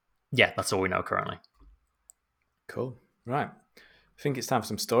yeah, that's all we know currently. Cool. Right. I think it's time for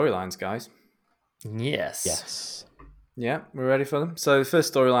some storylines, guys. Yes. Yeah, we're ready for them. So the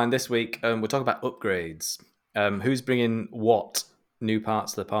first storyline this week, we're talking about upgrades. Who's bringing what new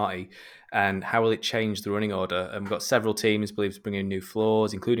parts to the party, and how will it change the running order? We've got several teams believed to bring in new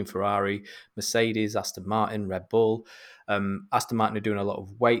floors, including Ferrari, Mercedes, Aston Martin, Red Bull. Aston Martin are doing a lot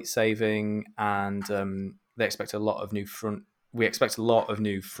of weight saving, and they expect a lot of new front. We expect a lot of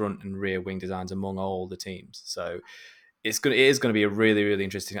new front and rear wing designs among all the teams. So it is going to be a really, really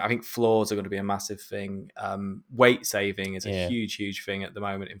interesting. I think floors are going to be a massive thing. Weight saving is a huge, huge thing at the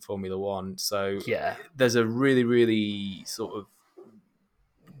moment in Formula One. So there's a really, really sort of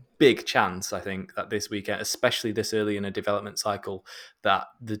big chance, I think, that this weekend, especially this early in a development cycle, that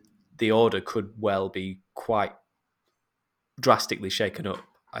the order could well be quite drastically shaken up,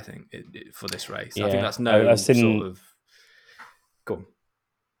 I think, for this race. I think that's sort of... Go on.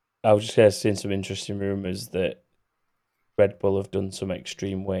 I was just seeing some interesting rumours that Red Bull have done some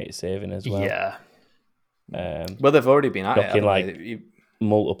extreme weight saving as well. Yeah. Well, they've already been at it, like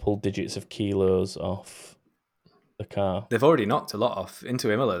multiple digits of kilos off the car. They've already knocked a lot off.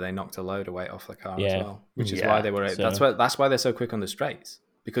 Into Imola, they knocked a load of weight off the car as well, which is why they were. So, that's why they're so quick on the straights,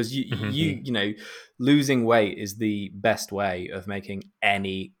 because you know, losing weight is the best way of making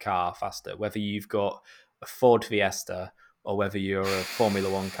any car faster. Whether you've got a Ford Fiesta or whether you're a Formula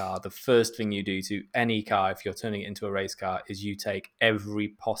One car, the first thing you do to any car, if you're turning it into a race car, is you take every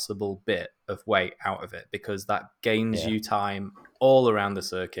possible bit of weight out of it, because that gains you time all around the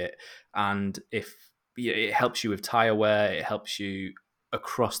circuit. And if it helps you with tyre wear, it helps you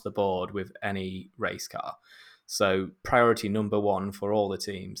across the board with any race car. So priority number one for all the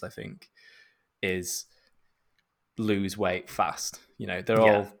teams, I think, is lose weight fast. You know, they're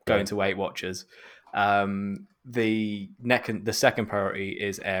all going to Weight Watchers. The second priority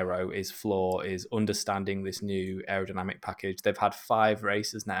is aero, is floor, is understanding this new aerodynamic package. They've had 5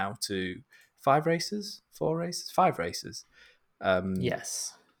 races now to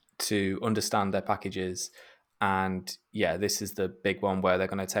understand their packages. And this is the big one where they're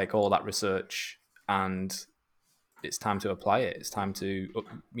going to take all that research, and it's time to apply it. It's time to,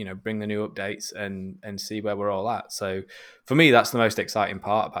 bring the new updates and see where we're all at. So for me, that's the most exciting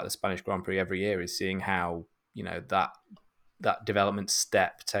part about the Spanish Grand Prix every year, is seeing how, that development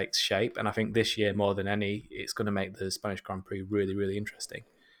step takes shape. And I think this year, more than any, it's going to make the Spanish Grand Prix really, really interesting.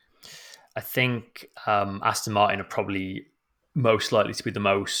 I think Aston Martin are probably most likely to be the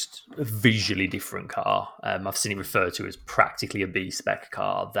most visually different car. I've seen it referred to as practically a B-spec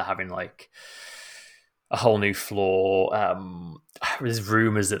car. They're having like a whole new floor. There's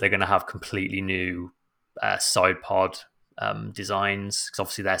rumours that they're going to have completely new side pod designs, because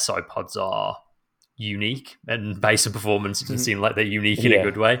obviously their side pods are unique, and based on performance, it doesn't seem like they're unique in a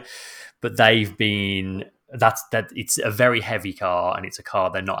good way. But they've been... It's a very heavy car, and it's a car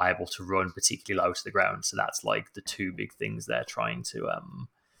they're not able to run particularly low to the ground. So that's like the two big things they're trying to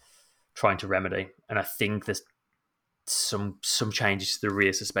remedy. And I think there's some changes to the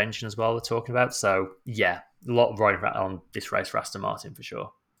rear suspension as well they're talking about. So yeah, a lot riding on this race for Aston Martin for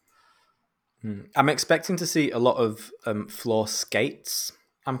sure. I'm expecting to see a lot of floor skates,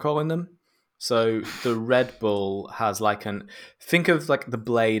 I'm calling them. So the Red Bull has think of like the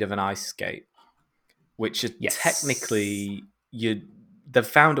blade of an ice skate, which is technically they've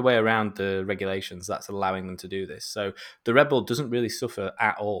found a way around the regulations that's allowing them to do this. So the Red Bull doesn't really suffer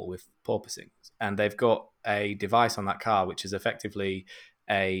at all with porpoising, and they've got a device on that car which is effectively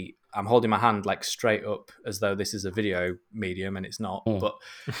I'm holding my hand like straight up as though this is a video medium, and it's not, but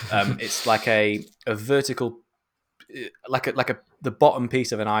it's like a vertical, the bottom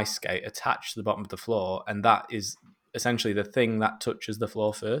piece of an ice skate attached to the bottom of the floor, and that is essentially the thing that touches the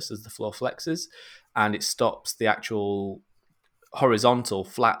floor first as the floor flexes, and it stops the actual horizontal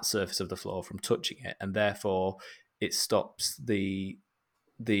flat surface of the floor from touching it, and therefore it stops the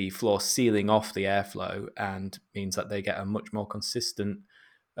floor sealing off the airflow, and means that they get a much more consistent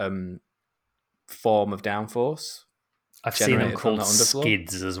form of downforce. I've seen them called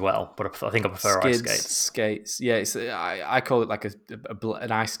skids as well, but I think I prefer ice skates. Skates, yeah. I call it like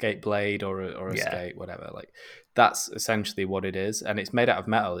an ice skate blade or a skate, whatever. Like that's essentially what it is, and it's made out of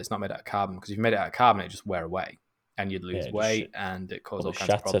metal. It's not made out of carbon, because if you made it out of carbon, it just wear away, and you'd lose weight, and it cause all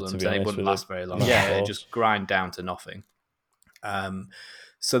kinds of problems, and it wouldn't last very long. Yeah, it just grind down to nothing.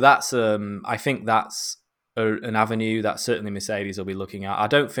 So that's I think that's an avenue that certainly Mercedes will be looking at. I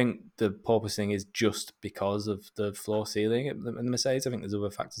don't think the porpoising is just because of the floor sealing in the Mercedes. I think there's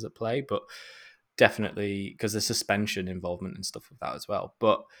other factors at play, but definitely because there's suspension involvement and stuff with that as well.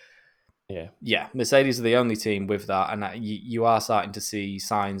 But yeah, Mercedes are the only team with that, and you are starting to see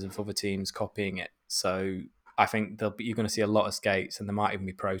signs of other teams copying it. So I think you're going to see a lot of skates, and there might even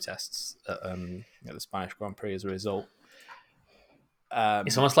be protests at the Spanish Grand Prix as a result.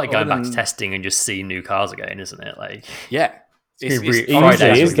 It's almost like going back to testing and just seeing new cars again, isn't it? Like, yeah, it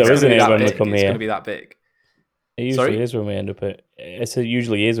usually is though, isn't it? When we come here, it's going to be that big. It usually is when we end up at. It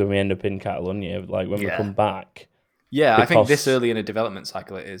usually is when we end up in Catalonia. Like when we come back. Yeah, I think this early in a development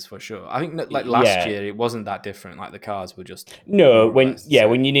cycle it is for sure. I think like last year it wasn't that different. Like the cars were just when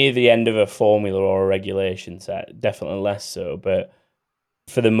you're near the end of a formula or a regulation set, definitely less so. But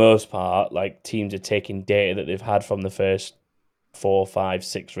for the most part, like teams are taking data that they've had from the first 4, 5,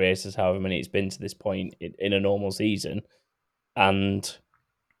 6 races, however many it's been to this point in a normal season, and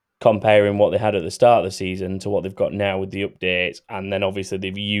comparing what they had at the start of the season to what they've got now with the updates, and then obviously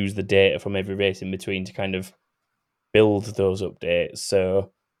they've used the data from every race in between to kind of build those updates.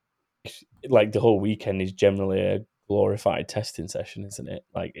 So like the whole weekend is generally a glorified testing session, isn't it?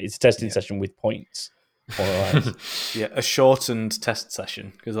 Like it's a testing session with points. Yeah, a shortened test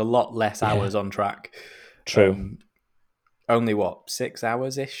session because a lot less hours on track. True. Only 6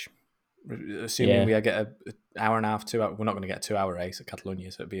 hours ish, assuming we get an hour and a half, 2 hours. We're not going to get a 2 hour race at Catalonia,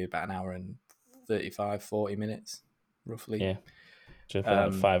 so it'd be about an hour and 35-40 minutes roughly. Yeah, so for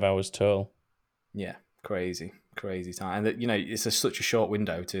like 5 hours total. Yeah, crazy time. And it's such a short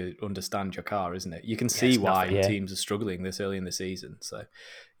window to understand your car, isn't it? You can see why teams are struggling this early in the season. So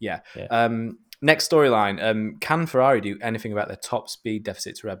yeah. Next storyline, can Ferrari do anything about their top speed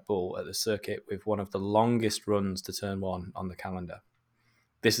deficit to Red Bull at the circuit with one of the longest runs to turn one on the calendar?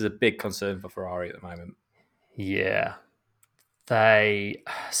 This is a big concern for Ferrari at the moment. Yeah.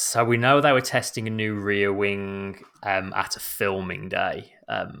 So we know they were testing a new rear wing at a filming day.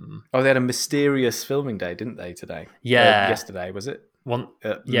 They had a mysterious filming day, didn't they, today? Yeah. Yesterday, was it? One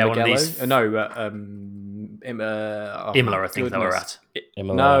of these. Imola, I think they were at.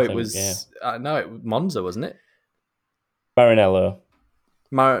 Imola, it was Monza, wasn't it? Maranello.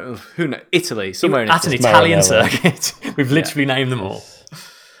 Who knows? Italy, somewhere in Italy. At an Italian circuit. We've literally named them all.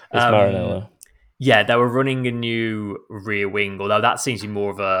 It's Maranello. Yeah, they were running a new rear wing, although that seems to be more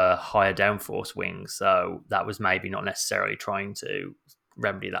of a higher downforce wing, so that was maybe not necessarily trying to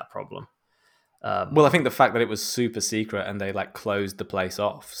remedy that problem. Well, I think the fact that it was super secret and they closed the place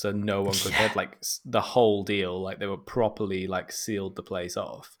off, so no one could head the whole deal. They were properly sealed the place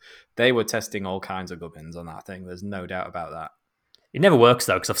off. They were testing all kinds of gubbins on that thing. There's no doubt about that. It never works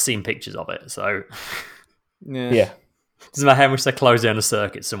though, because I've seen pictures of it. So yeah. Doesn't matter how much they close down a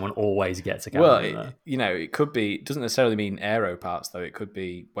circuit, someone always gets a camera. Well, it could be. It doesn't necessarily mean aero parts though. It could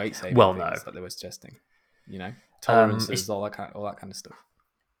be weight saving things that they were suggesting. Tolerances, all that kind of stuff.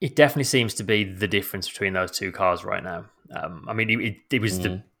 It definitely seems to be the difference between those two cars right now. I mean, it was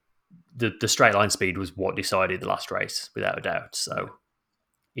the straight line speed was what decided the last race, without a doubt. So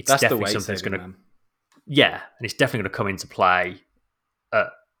that's definitely something that's going to, and it's definitely going to come into play at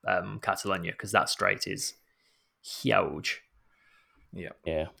Catalonia, because that straight is huge.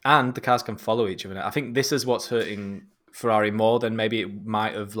 Yeah. And the cars can follow each other. I think this is what's hurting Ferrari more than maybe it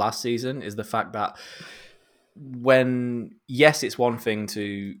might have last season, is the fact that yes, it's one thing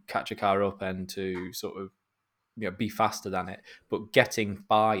to catch a car up and to sort of be faster than it, but getting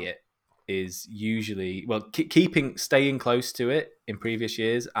by it is usually, staying close to it in previous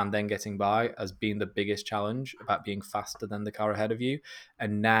years and then getting by has been the biggest challenge about being faster than the car ahead of you.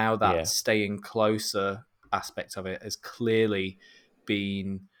 And now that staying closer aspect of it has clearly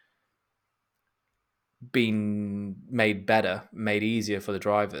been made better, made easier for the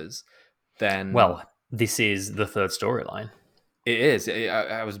drivers, then this is the third storyline. It is.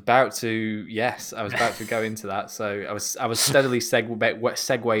 I was about to go into that. So I was steadily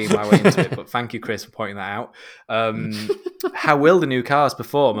segueing my way into it. But thank you, Chris, for pointing that out. How will the new cars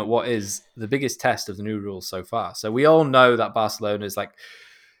perform at what is the biggest test of the new rules so far? So we all know that Barcelona is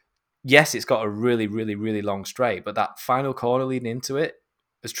yes, it's got a really, really, really long straight, but that final corner leading into it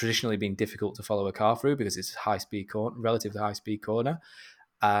has traditionally been difficult to follow a car through because it's a relatively high speed corner,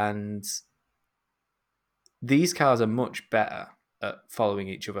 and these cars are much better at following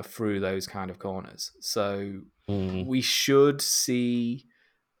each other through those kind of corners. So we should see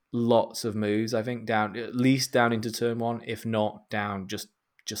lots of moves, I think, down, at least down into turn one, if not down, just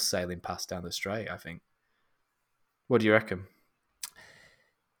sailing past down the straight, I think. What do you reckon?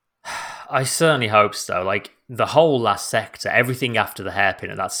 I certainly hope so. The whole last sector, everything after the hairpin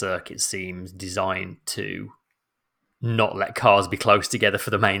at that circuit seems designed to not let cars be close together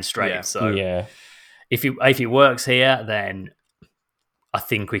for the main straight. Yeah. So if it works here, then I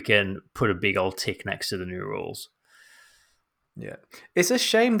think we can put a big old tick next to the new rules. Yeah, it's a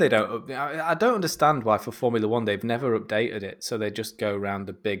shame they don't. I don't understand why for Formula One they've never updated it, so they just go around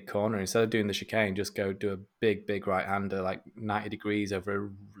the big corner instead of doing the chicane. Just go do a big right-hander 90 degrees over a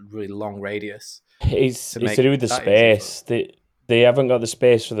really long radius. It's to do with the space. They haven't got the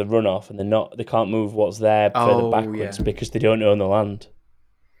space for the runoff, and they can't move what's there further backwards because they don't own the land.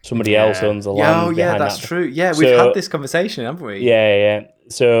 Somebody else owns the land. Oh yeah, that's true. Yeah, we've had this conversation, haven't we? Yeah.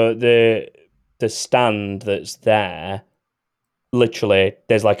 So the stand that's there, literally,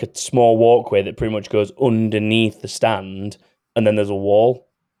 there's a small walkway that pretty much goes underneath the stand, and then there's a wall,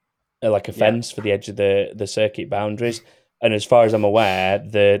 a fence for the edge of the circuit boundaries. And as far as I'm aware,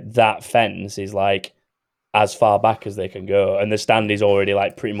 that fence is as far back as they can go, and the stand is already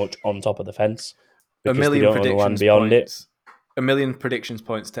pretty much on top of the fence because they don't own the land beyond it. A million predictions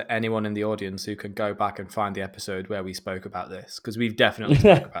points to anyone in the audience who can go back and find the episode where we spoke about this, because we've definitely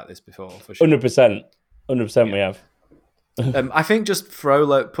spoke about this before, for sure. 100%. We have. I think just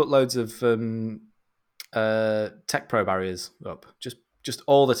put loads of Tech Pro barriers up. Just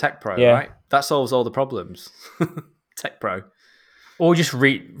all the Tech Pro, right? That solves all the problems. Tech Pro. Or just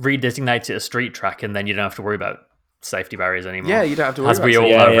redesignate it a street track, and then you don't have to worry about safety barriers anymore. Yeah, you don't have to worry about it. As we all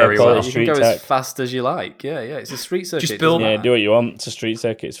know very well. You can go as fast as you like. Yeah, it's a street circuit. Just do what you want. It's a street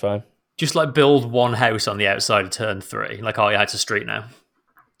circuit, it's fine. Just build one house on the outside of turn 3. It's a street now.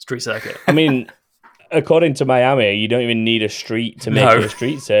 Street circuit. I mean, according to Miami, you don't even need a street to make it a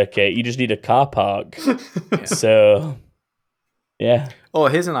street circuit. You just need a car park. So, yeah.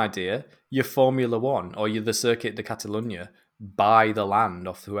 Or here's an idea. You're Formula One, or you're the Circuit de Catalunya. Buy the land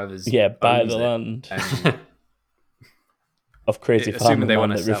off whoever's buy the land. Of Crazy Farmer Man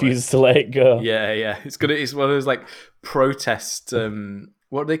that refuses to let it go. Yeah. It's one of those protest.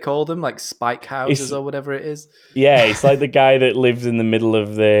 What do they call them? Spike houses or whatever it is. Yeah, it's the guy that lives in the middle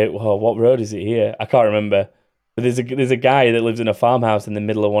of what road is it here? I can't remember. But there's a guy that lives in a farmhouse in the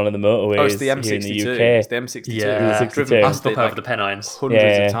middle of one of the motorways. Oh, it's the M62. Here in the UK. It's the M62. Yeah, I've driven past it over the Pennines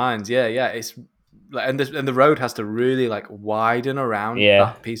hundreds of times. Yeah. It's and the road has to really widen around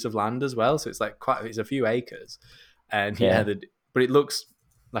that piece of land as well. So it's it's a few acres. And but it looks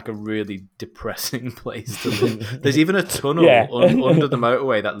like a really depressing place to live. There's even a tunnel under the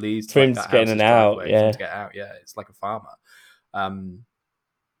motorway that leads to him to get in and out. To get out. Yeah, it's like a farmer.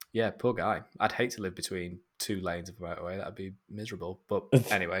 Poor guy. I'd hate to live between 2 lanes of a motorway. That'd be miserable.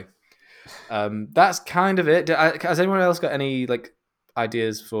 But anyway, that's kind of it. Has anyone else got any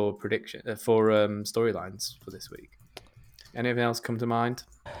ideas for prediction for storylines for this week? Anything else come to mind?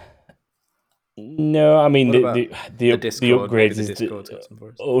 No, I mean the upgrades is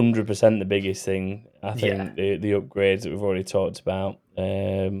 100% the biggest thing. I think the upgrades that we've already talked about.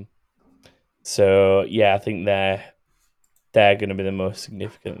 So yeah, I think they're going to be the most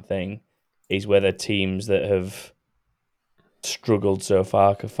significant thing. Is whether teams that have struggled so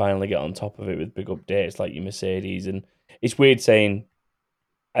far can finally get on top of it with big updates like your Mercedes. And it's weird saying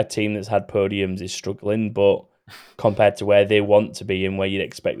a team that's had podiums is struggling, but compared to where they want to be and where you'd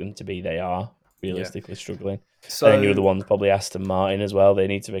expect them to be, they are realistically struggling. So, and then the other one's probably Aston Martin as well. They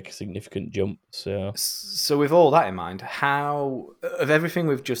need to make a significant jump. So with all that in mind, how of everything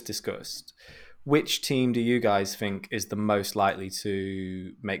we've just discussed, which team do you guys think is the most likely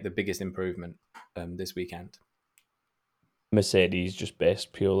to make the biggest improvement this weekend? Mercedes, just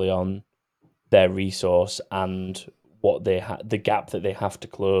based purely on their resource and what they the gap that they have to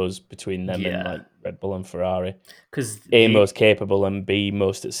close between them and like Red Bull and Ferrari. Because A, most capable, and B,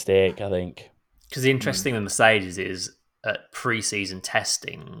 most at stake, I think. Because the interesting thing with Mercedes is at pre-season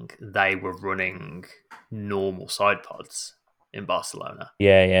testing, they were running normal side pods in Barcelona.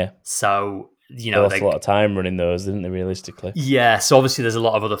 Yeah. So, they lost a lot of time running those, didn't they, realistically? Yeah, so obviously there's a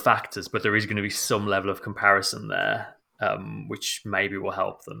lot of other factors, but there is going to be some level of comparison there, which maybe will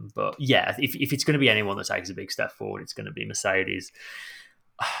help them. But yeah, if it's going to be anyone that takes a big step forward, it's going to be Mercedes.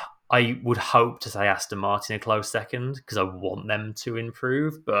 I would hope to say Aston Martin a close second because I want them to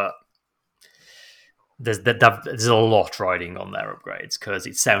improve, but there's a lot riding on their upgrades because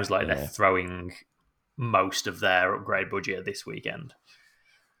it sounds like they're throwing most of their upgrade budget this weekend.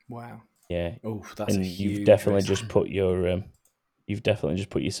 Wow. Yeah. Oh, that's a huge you've definitely just put your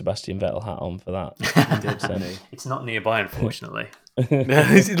Sebastian Vettel hat on for that. It's not nearby, unfortunately.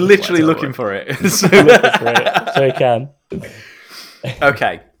 He's literally looking for it. So he can.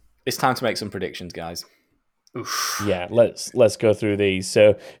 Okay, it's time to make some predictions, guys. Oof. Yeah, let's go through these. So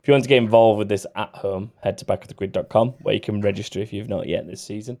if you want to get involved with this at home, head to backofthegrid.com where you can register if you've not yet this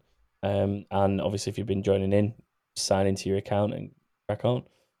season. And obviously if you've been joining in, sign into your account and crack on.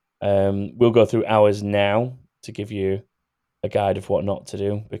 We'll go through ours now to give you a guide of what not to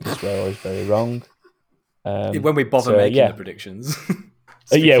do because we're always very wrong. When we bother making the predictions.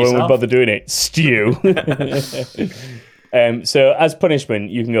 When we bother doing it, Stu. So as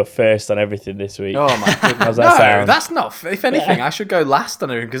punishment, you can go first on everything this week. Oh my goodness! How's that sound? That's not. If anything, I should go last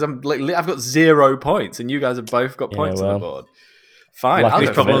on everything because I've got 0 points and you guys have both got points on the board. Fine, I'll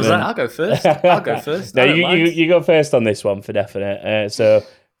go first. I'll go first. No, you go first on this one for definite. So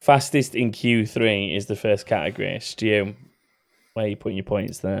fastest in Q3 is the first category. Stu, where are you putting your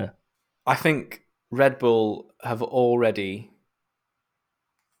points there? I think Red Bull have already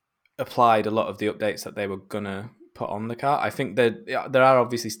applied a lot of the updates that they were gonna put on the car. I think there are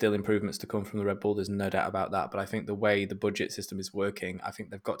obviously still improvements to come from the Red Bull. There's no doubt about that. But I think the way the budget system is working, I think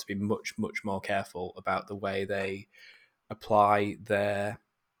they've got to be much, much more careful about the way they apply their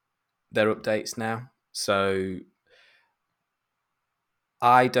updates now. So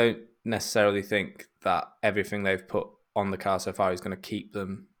I don't necessarily think that everything they've put on the car so far is going to keep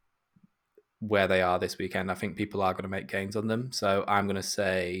them where they are this weekend. I think people are going to make gains on them. So I'm going to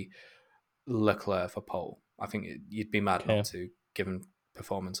say Leclerc for pole. I think you'd be mad not to, given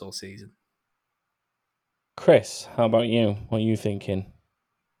performance all season. Chris, how about you? What are you thinking?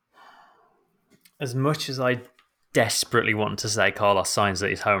 As much as I desperately want to say Carlos Sainz at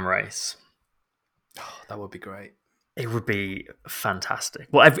his home race. Oh, that would be great. It would be fantastic.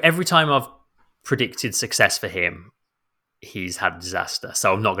 Well, every time I've predicted success for him, he's had a disaster.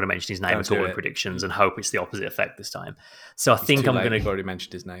 So I'm not going to mention his name at all in predictions and hope it's the opposite effect this time. So I think I'm going to... You've already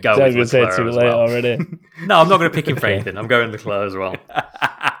mentioned his name. Go with Leclerc too late already. No, I'm not going to pick him for anything. I'm going Leclerc as well.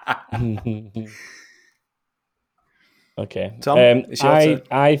 Okay. Tom, it's your turn.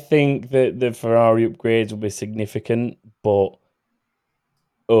 I think that the Ferrari upgrades will be significant, but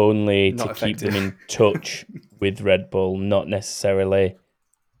only to keep them in touch with Red Bull, not necessarily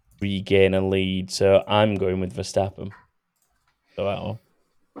regain a lead. So I'm going with Verstappen. So that one.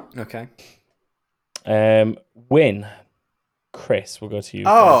 Okay. Win. Chris, we'll go to you.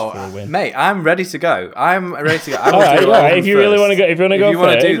 Oh, for a win. Mate, I'm ready to go. I'm ready to go. All right. If you really want to go, if you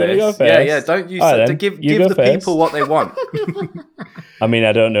want to do this, yeah. Don't you give the people what they want. I mean,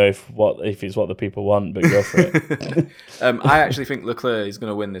 I don't know if it's what the people want, but go for it. I actually think Leclerc is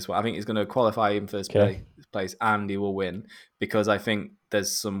going to win this one. I think he's going to qualify in first place, and he will win because I think there's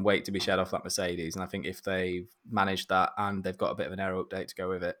some weight to be shed off that Mercedes, and I think if they've managed that and they've got a bit of an aero update to go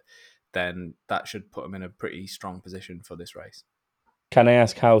with it, then that should put them in a pretty strong position for this race. Can I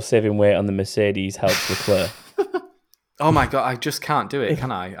ask how saving weight on the Mercedes helps Leclerc? Oh my God, I just can't do it,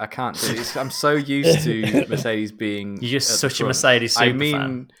 can I? I can't do it. I'm so used to Mercedes being... You're just such a Mercedes super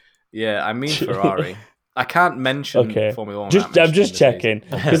fan. Yeah, I mean Ferrari. I can't mention Formula 1. I'm just checking,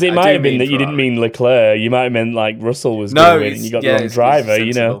 because it might have been that you didn't mean Leclerc. You might have meant like Russell was going to win and you got the wrong driver,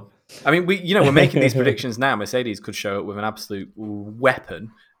 you know. I mean, we're making these predictions now. Mercedes could show up with an absolute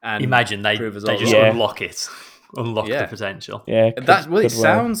weapon and imagine they just unlock the potential. Yeah, it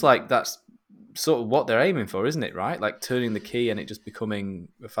sounds like that's sort of what they're aiming for, isn't it? Right, like turning the key and it just becoming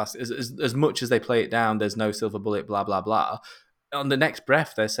fast. As much as they play it down, there's no silver bullet, blah blah blah. On the next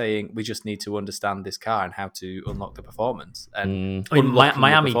breath, they're saying we just need to understand this car and how to unlock the performance. And unlocking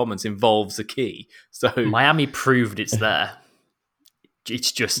the performance involves a key. So Miami proved it's there.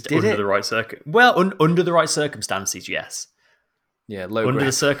 It's just under the right under the right circumstances, yes. Yeah,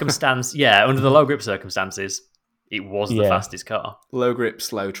 under the low grip circumstances, it was the fastest car. Low grip,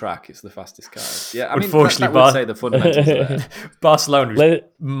 slow track. It's the fastest car. Yeah, unfortunately, that would say the fundamentals there. Barcelona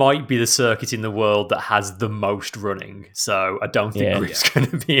might be the circuit in the world that has the most running, so I don't think grip's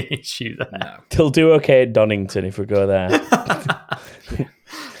going to be an issue there. No. They'll do okay at Donington if we go there.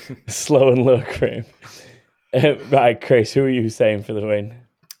 Slow and low grip. Right, Chris, who are you saying for the win?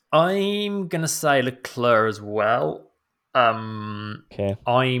 I'm going to say Leclerc as well. Okay.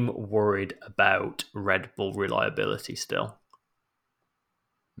 I'm worried about Red Bull reliability still.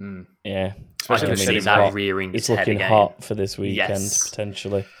 Yeah, especially if it's that rearing. It's looking hot for this weekend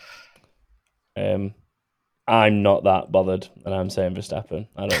potentially. I'm not that bothered, and I'm saying Verstappen.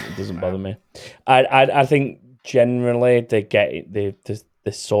 It doesn't bother me. I think generally they're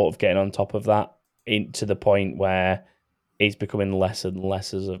sort of getting on top of that to the point where it's becoming less and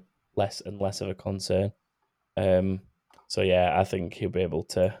less of a concern. So yeah, I think he'll be able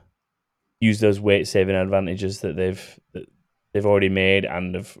to use those weight saving advantages that they've already made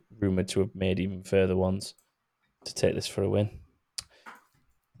and have rumored to have made even further ones to take this for a win.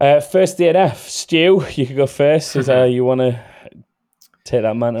 First DNF, Stu, you can go first. Is you want to take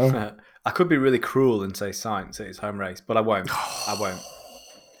that mantle? I could be really cruel and say Sainz at his home race, but I won't.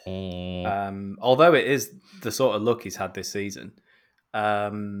 Although it is the sort of luck he's had this season,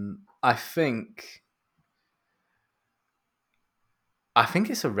 I think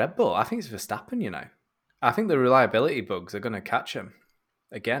it's a Red Bull. I think it's Verstappen, you know. I think the reliability bugs are going to catch him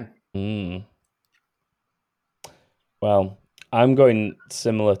again. Well, I'm going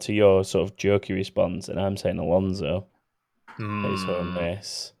similar to your sort of jokey response, and I'm saying Alonso at his home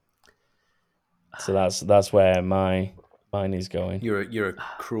race. So that's where mine is going. You're a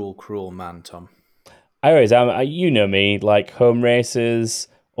cruel, cruel man, Tom. Anyways, you know me, like home races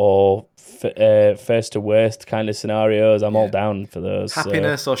or first to worst kind of scenarios. I'm all down for those.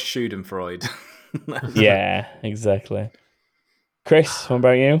 Happiness or Schadenfreude. Yeah, exactly. Chris, what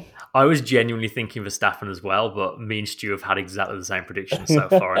about you? I was genuinely thinking Verstappen as well, but me and Stu have had exactly the same predictions so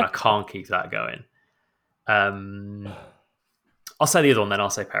far, and I can't keep that going. I'll say the other one then. I'll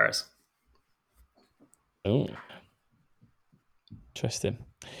say Perez. Oh, interesting.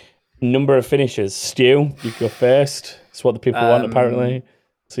 Number of finishes. Stu, you go first. It's what the people want, apparently.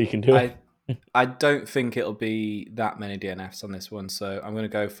 So you can do it. I don't think it'll be that many DNFs on this one, so I'm going to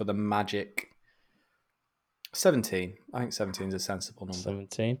go for the magic 17. I think 17 is a sensible number.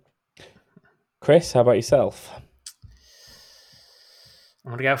 17. Chris, how about yourself?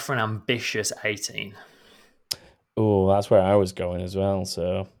 I'm going to go for an ambitious 18. Oh, that's where I was going as well.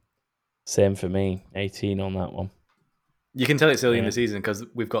 So same for me, 18 on that one. You can tell it's early in the season because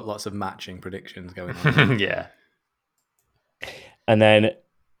we've got lots of matching predictions going on. Yeah. And then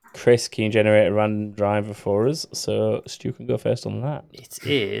Chris, can you generate a random driver for us? So Stu can go first on that. It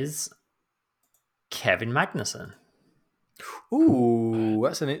is Kevin Magnussen. Ooh,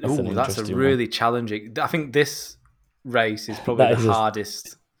 that's a really challenging. I think this race is probably the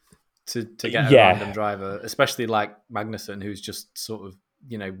hardest to get a random driver, especially like Magnussen, who's just sort of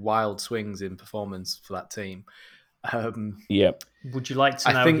wild swings in performance for that team. Would you like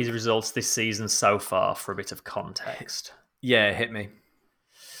to know his results this season so far for a bit of context? Yeah, hit me.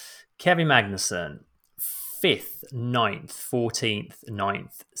 Kevin Magnussen, 5th, 9th, 14th,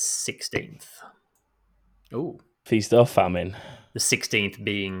 9th, 16th. Ooh. Feast or famine. The 16th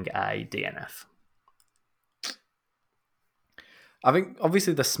being a DNF. I think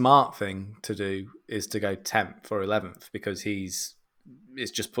obviously the smart thing to do is to go 10th or 11th because it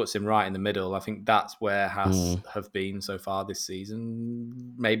just puts him right in the middle. I think that's where Haas have been so far this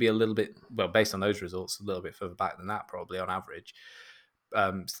season. Maybe a little bit, well, based on those results, a little bit further back than that probably on average.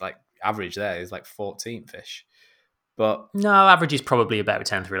 It's like average there is like 14th-ish. But no, average is probably about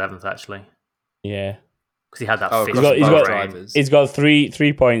 10th or 11th actually. Yeah. Because he had that he's got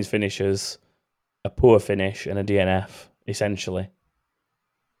 3 points finishes, a poor finish, and a DNF. essentially.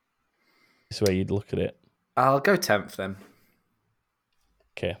 That's where you'd look at it. I'll go 10th then.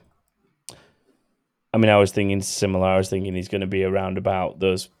 Okay. I mean, I was thinking similar. I was thinking he's going to be around about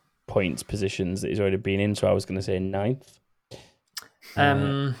those points positions that he's already been in, so I was going to say 9th.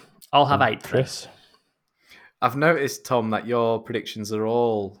 I'll have 8th. Chris? I've noticed, Tom, that your predictions are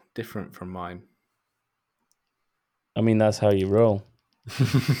all different from mine. I mean, that's how you roll.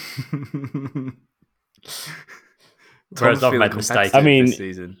 Whereas I've made mistakes. I mean, this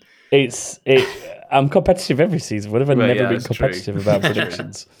season. I'm competitive every season. What have I never been competitive true. about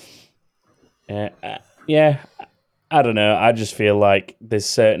predictions? Yeah, I don't know. I just feel like there's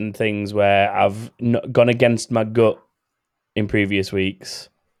certain things where I've gone against my gut in previous weeks,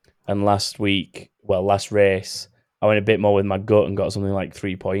 and last race, I went a bit more with my gut and got something like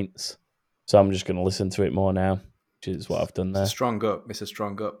 3 points. So I'm just going to listen to it more now, which is what I've done there. It's a strong gut.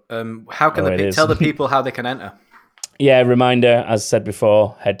 How can tell the people how they can enter? Yeah, reminder, as said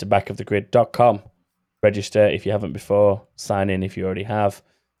before, head to backofthegrid.com. Register if you haven't before. Sign in if you already have.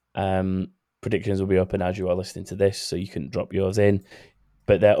 Predictions will be open as you are listening to this, so you can drop yours in.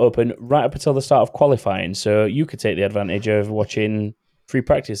 But they're open right up until the start of qualifying, so you could take the advantage of watching free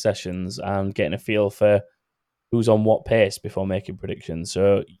practice sessions and getting a feel for who's on what pace before making predictions.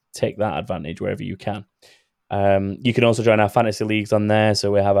 So take that advantage wherever you can. You can also join our fantasy leagues on there.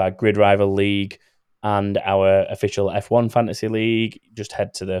 So we have our Grid Rival League and our official F1 Fantasy League. Just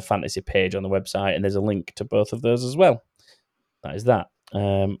head to the fantasy page on the website, and there's a link to both of those as well. That is that.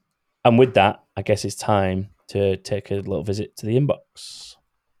 And with that, I guess it's time to take a little visit to the inbox.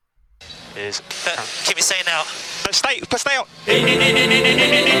 Keep it saying now. Stay out.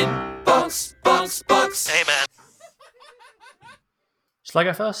 Box. Hey, man. Shall I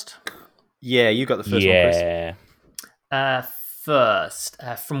go first? Yeah, you got the first one, Chris. First,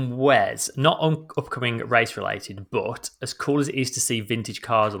 from Wes, not on upcoming race related, but as cool as it is to see vintage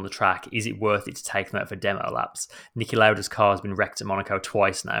cars on the track, is it worth it to take them out for demo laps? Niki Lauda's car has been wrecked at Monaco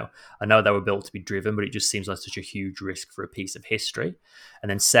twice now. I know they were built to be driven, but it just seems like such a huge risk for a piece of history. And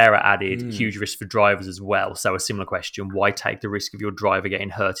then Sarah added, huge risk for drivers as well. So a similar question, why take the risk of your driver getting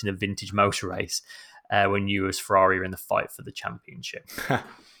hurt in a vintage motor race when you as Ferrari are in the fight for the championship?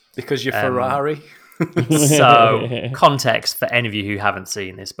 Because you're Ferrari? So, context for any of you who haven't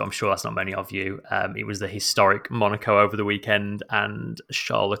seen this, but I'm sure that's not many of you. It was the historic Monaco over the weekend, and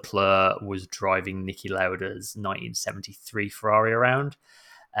Charles Leclerc was driving Niki Lauda's 1973 Ferrari around,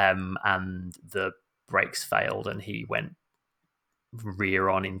 and the brakes failed, and he went rear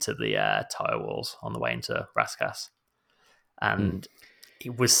on into the tyre walls on the way into Rascasse. And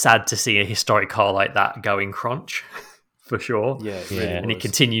it was sad to see a historic car like that going crunch. For sure. Yeah, it really and it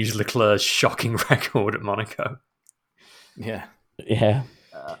continues Leclerc's shocking record at Monaco. Yeah.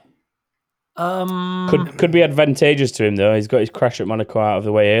 Could be advantageous to him though. He's got his crash at Monaco out of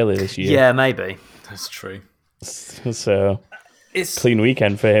the way early this year. Yeah, maybe. That's true. So it's clean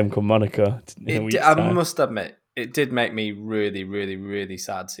weekend for him come Monaco. I must admit, it did make me really, really, really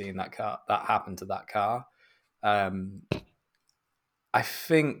sad seeing that happen to that car. I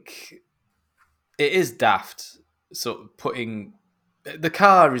think it is daft. Sort of putting the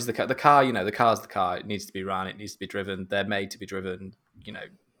car is the car. The car, the car's the car. It needs to be run. It needs to be driven. They're made to be driven.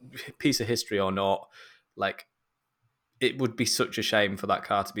 Piece of history or not, like it would be such a shame for that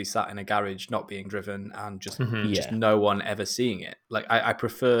car to be sat in a garage, not being driven, and just no one ever seeing it. Like I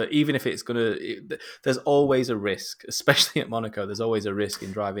prefer, even if it's there's always a risk, especially at Monaco. There's always a risk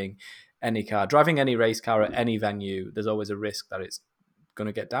in driving any car, driving any race car at any venue. There's always a risk that it's going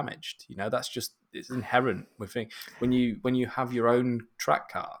to get damaged. That's just, it's inherent with things. When you have your own track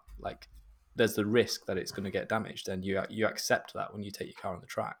car, like there's the risk that it's going to get damaged, and you accept that when you take your car on the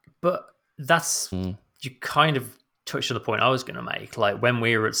track. But that's you kind of touched on the point I was going to make. Like when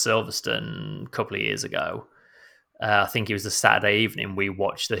we were at Silverstone a couple of years ago, I think it was the Saturday evening, we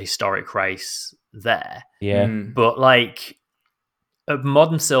watched the historic race there. Yeah. But like at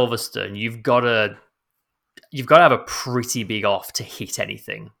modern Silverstone, you've got to have a pretty big off to hit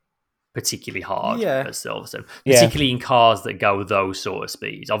anything particularly hard at Silverstone, particularly in cars that go those sort of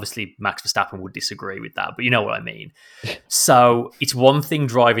speeds. Obviously, Max Verstappen would disagree with that, but you know what I mean. So it's one thing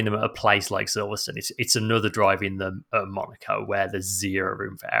driving them at a place like Silverstone. It's another driving them at Monaco where there's zero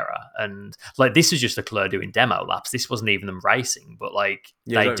room for error. And like this was just Leclerc doing demo laps. This wasn't even them racing, but like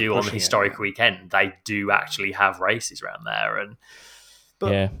they do on the historic weekend. They do actually have races around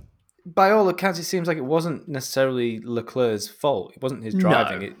there, by all accounts, it seems like it wasn't necessarily Leclerc's fault. It wasn't his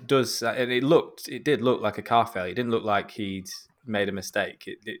driving. No. It did look like a car failure. It didn't look like he'd made a mistake.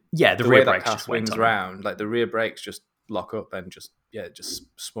 The rear brakes just swings round. Like the rear brakes just lock up and just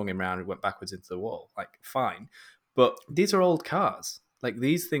swung him round and went backwards into the wall. Like fine, But these are old cars. Like,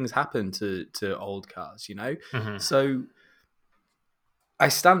 these things happen to old cars, you know? Mm-hmm. So I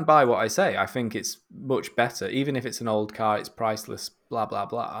stand by what I say. I think it's much better. Even if it's an old car, it's priceless, blah, blah,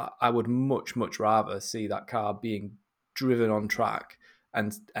 blah. I would much, much rather see that car being driven on track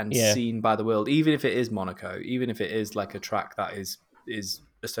and seen by the world, even if it is Monaco, even if it is like a track that is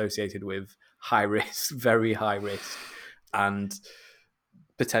associated with high risk, very high risk, and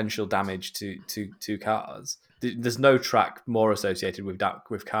potential damage to cars. There's no track more associated with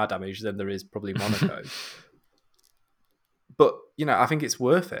car damage than there is probably Monaco. But, you know, I think it's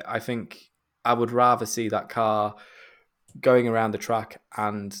worth it. I think I would rather see that car going around the track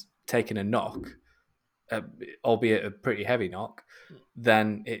and taking a knock, albeit a pretty heavy knock,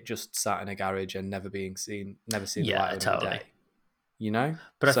 than it just sat in a garage and never seen the light of the day. You know?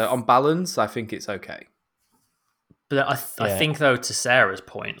 But on balance, I think it's okay. But I think, though, to Sarah's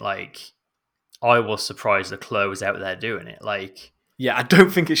point, like, I was surprised Leclerc was out there doing it. Like, yeah, I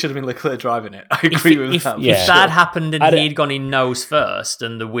don't think it should have been Leclerc driving it. I agree with that. If that happened and he'd gone in nose first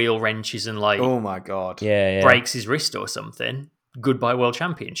and the wheel wrenches and, like, oh my God, breaks his wrist or something, goodbye World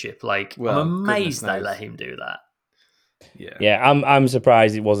Championship. Like, I'm amazed they let him do that. Yeah. I'm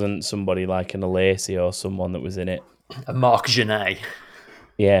surprised it wasn't somebody like an Alesi or someone that was in it. A Marc Genet.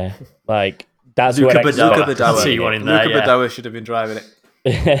 Yeah, like that's Luca what Badoer should have been driving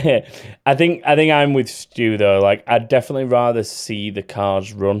it. I think I'm with Stu though. Like, I'd definitely rather see the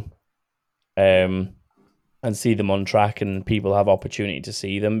cars run, and see them on track, and people have opportunity to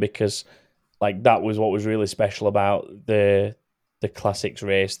see them, because, like, that was what was really special about the classics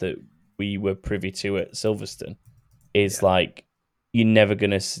race that we were privy to at Silverstone. Is like, you're never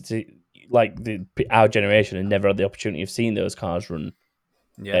gonna see, like, our generation had never had the opportunity of seeing those cars run.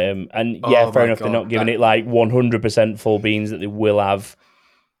 Yeah, fair enough. They're not giving it like 100% full beans that they will have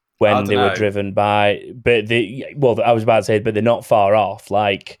when they were driven by. But I was about to say, but they're not far off.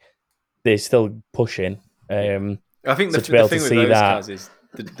 Like, they're still pushing. I think the thing with those cars is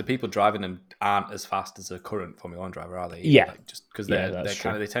the people driving them aren't as fast as a current Formula One driver, are they? Yeah, like, just because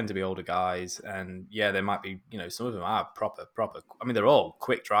they tend to be older guys, and they might be. You know, some of them are proper. I mean, they're all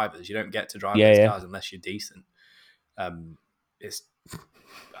quick drivers. You don't get to drive these cars unless you're decent. It's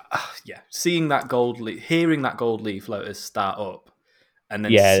seeing that hearing that Gold Leaf Lotus start up, and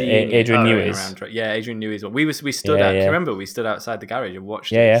then seeing Adrian Newey's. Adrian Newey's one. We stood out. Remember, we stood outside the garage and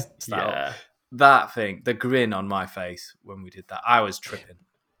watched it start up. That thing, the grin on my face when we did that, I was tripping.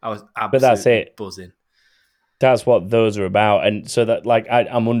 I was absolutely buzzing. That's what those are about, and so that, like,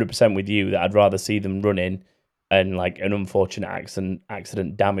 I'm 100% with you that I'd rather see them running and, like, an unfortunate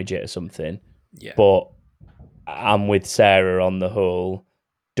accident damage it or something. Yeah, but I'm with Sarah on the whole.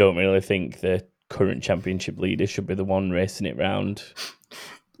 Don't really think the current championship leader should be the one racing it round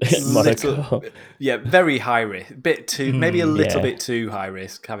Monaco. Very high risk. Maybe a little bit too high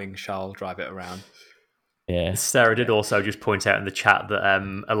risk having Charles drive it around. Yeah. Sarah did also just point out in the chat that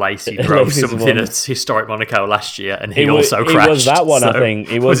Alesi drove something at historic Monaco last year, and he also crashed. It was that one, I think.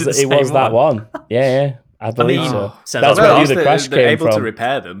 It was that one. Yeah. I believe so. That's where the crash came from. They're able to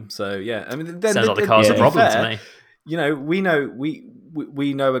repair them, so yeah. I mean, sounds like the car's a problem to me. You know, we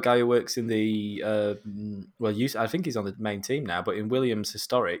know a guy who works in the I think he's on the main team now, but in Williams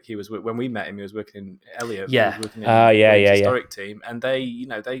Historic, he was when we met him. He was working in Elliott. Yeah, Historic team, and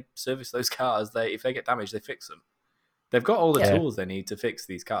they service those cars. If they get damaged, they fix them. They've got all the tools they need to fix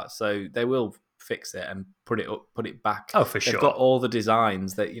these cars, so they will fix it and put it back. Oh, for sure. They've got all the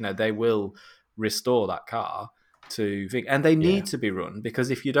designs that they will restore that car to, and they need to be run, because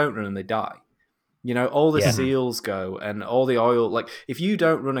if you don't run them, they die. You know, all the seals go, and all the oil. Like, if you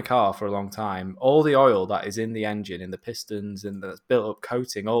don't run a car for a long time, all the oil that is in the engine, in the pistons, and that's built up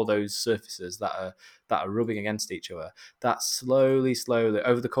coating all those surfaces that are rubbing against each other, that slowly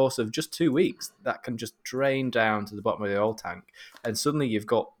over the course of just 2 weeks, that can just drain down to the bottom of the oil tank, and suddenly you've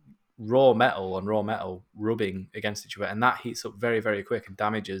got raw metal on raw metal rubbing against each other, and that heats up very, very quick and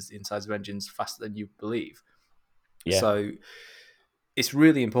damages the insides of engines faster than you believe. Yeah. So it's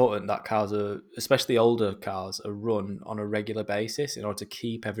really important that cars especially older cars, are run on a regular basis in order to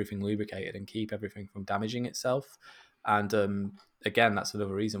keep everything lubricated and keep everything from damaging itself. And again, that's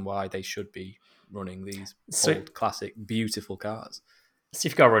another reason why they should be running these old, classic, beautiful cars. So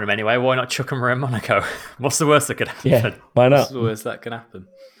if you've got to run them anyway, why not chuck them around Monaco? What's the worst that could happen? Yeah, why not? What's the worst that can happen?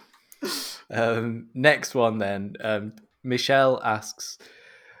 Next one then. Michelle asks,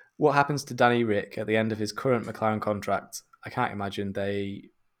 what happens to Danny Rick at the end of his current McLaren contract? I can't imagine they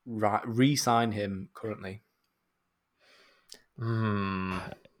re-sign him currently.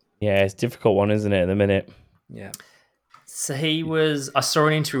 Yeah, it's a difficult one, isn't it, at the minute? Yeah. So I saw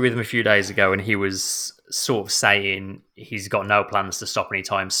an interview with him a few days ago, and he was sort of saying he's got no plans to stop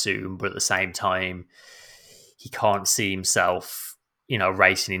anytime soon, but at the same time, he can't see himself,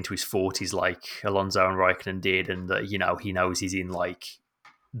 racing into his 40s like Alonso and Raikkonen did, and that, he knows he's in like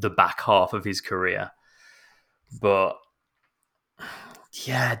the back half of his career. But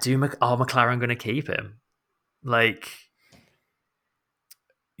yeah, are McLaren going to keep him? Like,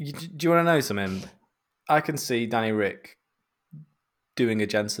 do you want to know something? I can see Danny Rick doing a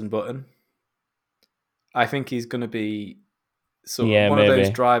Jensen Button. I think he's going to be one of those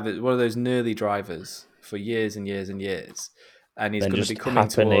drivers, one of those nearly drivers for years and years and years, and he's going to be coming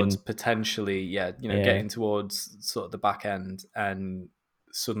towards potentially, getting towards sort of the back end and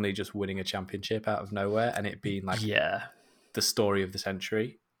suddenly just winning a championship out of nowhere, and it being like the story of the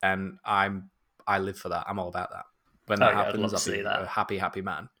century. And I live for that. I'm all about that. When that happens, I'll be a happy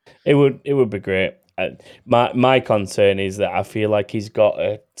man. It would be great. My concern is that I feel like he's got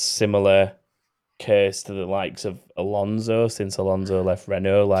a similar curse to the likes of Alonso since Alonso left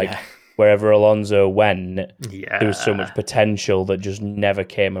Renault. Wherever Alonso went, there was so much potential that just never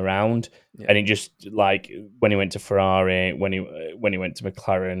came around. And it just, like, when he went to Ferrari, when he went to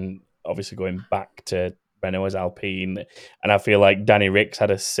McLaren, obviously going back to Renault as Alpine, and I feel like Danny Rick's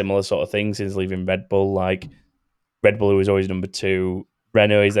had a similar sort of thing since leaving Red Bull. Like, Red Bull, who was always number 2,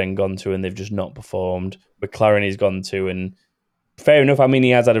 Renault he's then gone to and they've just not performed. McLaren he's gone to, and fair enough, I mean, he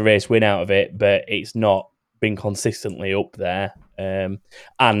has had a race win out of it, but it's not been consistently up there.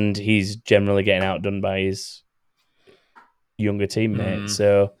 And he's generally getting outdone by his younger teammates.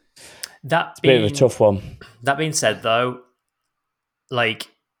 So that's a bit of a tough one. That being said, though,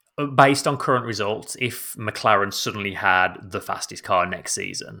 like, based on current results, if McLaren suddenly had the fastest car next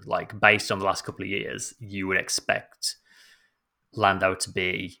season, like, based on the last couple of years, you would expect Lando to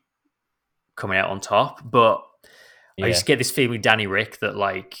be coming out on top. But I just get this feeling with Danny Rick that,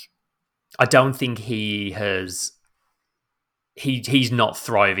 like, I don't think he's not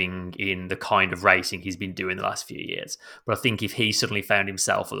thriving in the kind of racing he's been doing the last few years. But I think if he suddenly found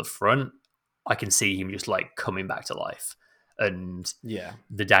himself at the front, I can see him just, like, coming back to life. And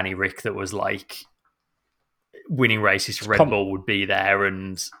the Danny Rick that was, like, winning races for Red Bull would be there.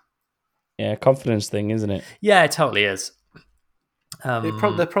 And confidence thing, isn't it? Yeah, it totally is.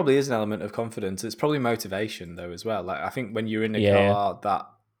 There probably is an element of confidence. It's probably motivation, though, as well. Like, I think when you're in a car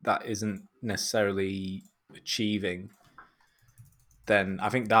that isn't necessarily achieving, then I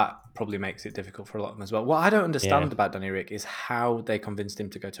think that probably makes it difficult for a lot of them as well. What I don't understand about Danny Rick is how they convinced him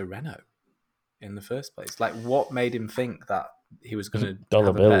to go to Renault in the first place. Like, what made him think that he was going to have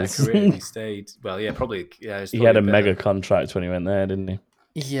a better career if he stayed? Well, probably. Yeah, he had a mega contract when he went there, didn't he?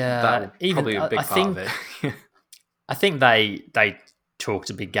 Yeah, probably a big part of it. I think they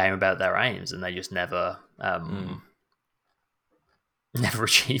talked a big game about their aims, and they just never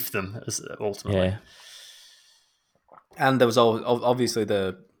achieved them ultimately. Yeah. And there was obviously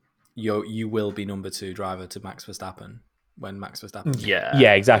you will be number 2 driver to Max Verstappen when Max Verstappen.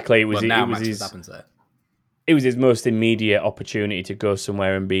 Yeah, exactly. Verstappen's there. It was his most immediate opportunity to go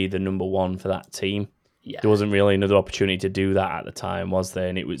somewhere and be the number 1 for that team. Yeah. There wasn't really another opportunity to do that at the time, was there?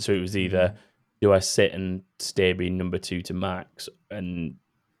 And it was either do I sit and stay being number 2 to Max,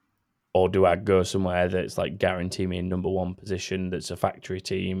 or do I go somewhere that's like guarantee me a number 1 position that's a factory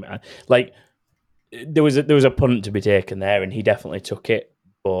team? Like, there was a punt to be taken there, and he definitely took it.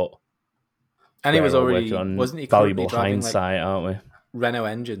 And he was already wasn't he valuable hindsight, aren't we? Renault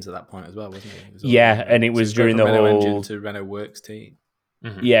engines at that point as well, wasn't he? And it was during the Renault whole engine to Renault Works team.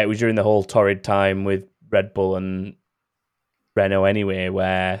 Mm-hmm. Yeah, it was during the whole torrid time with Red Bull and Renault anyway,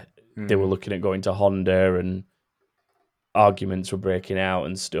 where they were looking at going to Honda and arguments were breaking out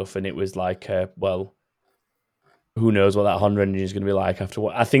and stuff, and it was like, who knows what that Honda engine is going to be like after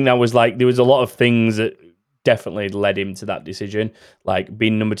what? I think that was like, there was a lot of things that definitely led him to that decision, like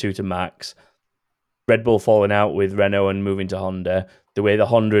being number 2 to Max, Red Bull falling out with Renault and moving to Honda, the way the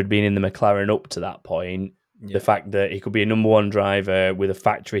Honda had been in the McLaren up to that point, the fact that he could be a number 1 driver with a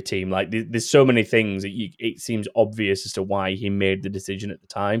factory team, like there's so many things that it seems obvious as to why he made the decision at the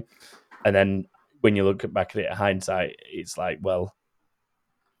time. And then when you look back at it in hindsight, it's like, well,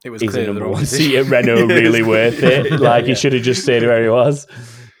 it was is clear a number 1 seat at Renault really worth it? Like, he should have just stayed where he was.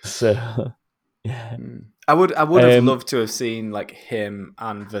 So, yeah. I would have loved to have seen, like, him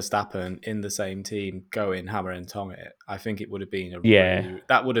and Verstappen in the same team going hammer and tong it. I think it would have been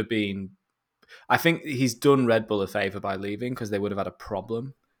that would have been. I think he's done Red Bull a favour by leaving, because they would have had a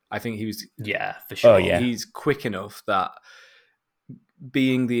problem. I think he was for sure. Oh, yeah. He's quick enough that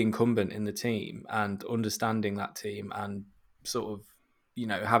being the incumbent in the team and understanding that team and sort of,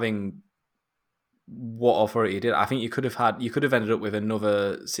 having what authority did. I think you could have ended up with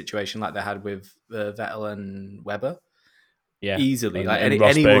another situation like they had with Vettel and Webber. Yeah, easily. And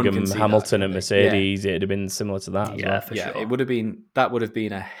Rosberg and Hamilton and Mercedes, it'd have been similar to that as well. For sure. It would have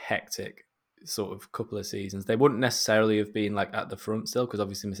been a hectic sort of couple of seasons. They wouldn't necessarily have been like at the front still, because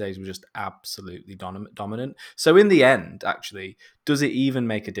obviously Mercedes were just absolutely dominant. So in the end, actually, does it even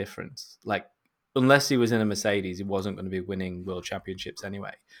make a difference? Like, unless he was in a Mercedes, he wasn't going to be winning world championships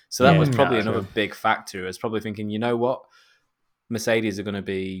anyway. So that was probably another big factor. I was probably thinking, you know what, Mercedes are going to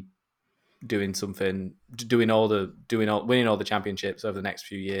be doing something, winning all the championships over the next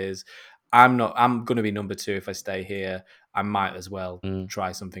few years. I'm going to be number 2 if I stay here. I might as well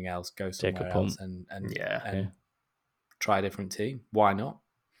try something else, go somewhere else, and try a different team. Why not?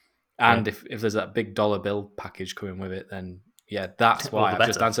 And if there's that big dollar bill package coming with it, then that's why I've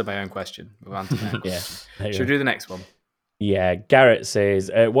just answered my own question. Should we do the next one? Yeah, Garrett says,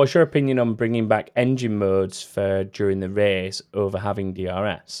 what's your opinion on bringing back engine modes for during the race over having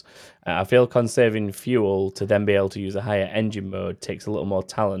DRS? I feel conserving fuel to then be able to use a higher engine mode takes a little more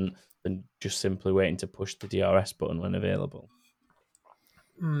talent than just simply waiting to push the DRS button when available.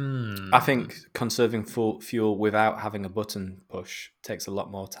 I think conserving fuel without having a button push takes a lot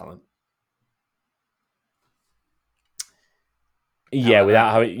more talent.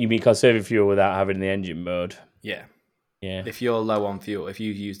 Yeah, you mean conserving fuel without having the engine mode? Yeah. Yeah. If you're low on fuel, if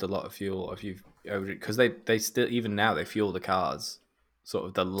you've used a lot of fuel, or if you've because they still, even now, they fuel the cars sort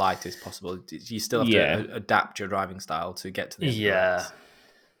of the lightest possible. You still have to adapt your driving style to get to the end of the race.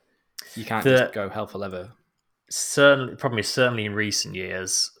 You can't just go hell for leather. Certainly in recent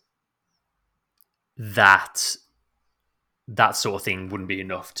years, that sort of thing wouldn't be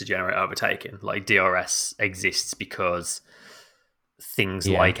enough to generate overtaking. Like, DRS exists because things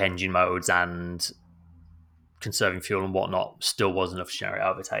like engine modes and conserving fuel and whatnot still wasn't enough to generate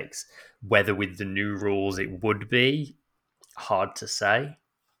overtakes. Whether with the new rules it would be, hard to say.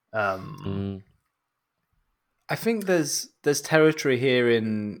 I think there's territory here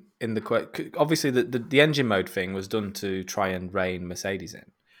in the obviously the engine mode thing was done to try and rein Mercedes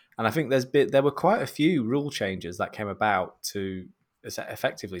in, and I think there were quite a few rule changes that came about to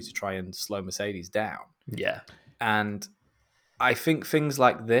effectively to try and slow Mercedes down. Yeah, and I think things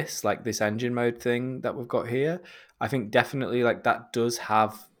like this engine mode thing that we've got here, I think definitely like that does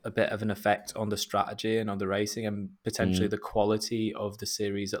have a bit of an effect on the strategy and on the racing and potentially the quality of the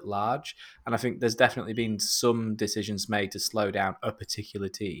series at large. And I think there's definitely been some decisions made to slow down a particular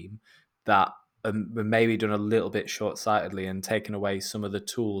team that were maybe done a little bit short-sightedly and taken away some of the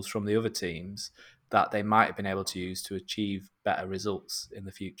tools from the other teams that they might have been able to use to achieve better results in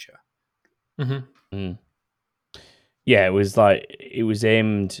the future. Yeah, it was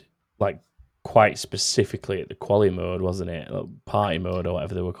aimed like quite specifically at the quali mode, wasn't it? Like party mode or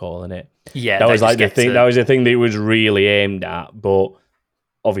whatever they were calling it. Yeah, that was like the thing. That was the thing that it was really aimed at. But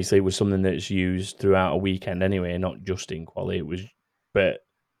obviously, it was something that's used throughout a weekend anyway, not just in quali. But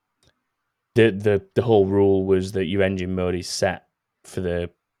the whole rule was that your engine mode is set for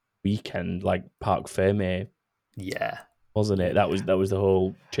the weekend, like Parc Fermé. Yeah, wasn't it? That was the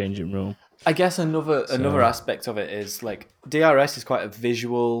whole changing rule. I guess another aspect of it is like DRS is quite a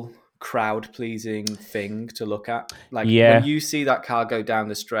visual, crowd-pleasing thing to look at. Like when you see that car go down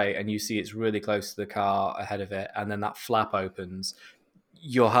the straight and you see it's really close to the car ahead of it, and then that flap opens,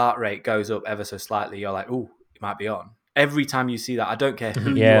 your heart rate goes up ever so slightly. You're like, "Ooh, it might be on." Every time you see that, I don't care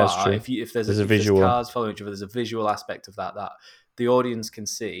who you are. If there's a visual, cars following each other, there's a visual aspect of that the audience can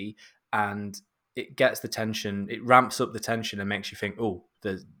see, and it gets the tension. It ramps up the tension and makes you think, "Oh,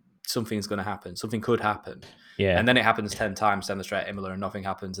 something's going to happen. Something could happen." Yeah. And then it happens 10 times down the straight at Imola and nothing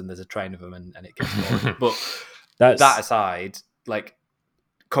happens and there's a train of them and it gets boring. But that aside, like,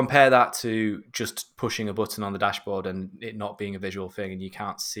 compare that to just pushing a button on the dashboard and it not being a visual thing and you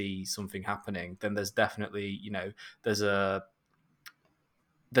can't see something happening, then there's definitely, there's a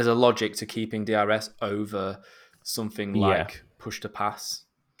logic to keeping DRS over something like push to pass.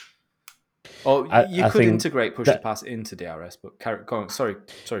 Or you could integrate push to pass into DRS, but go on. Sorry,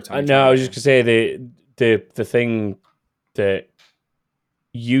 Tony. No, I was just going to say the thing that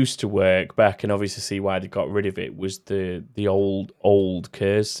used to work back, and obviously see why they got rid of it, was the old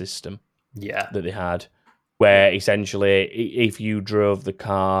KERS system. Yeah, that they had, where essentially if you drove the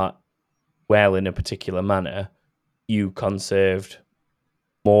car well in a particular manner, you conserved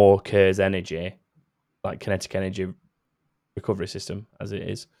more KERS energy, like kinetic energy recovery system as it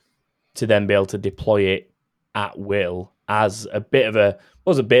is, to then be able to deploy it at will as a bit of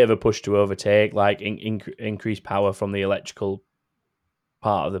a push to overtake, like increase power from the electrical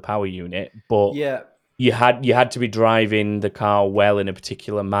part of the power unit. But you had to be driving the car well in a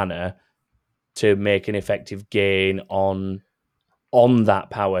particular manner to make an effective gain on that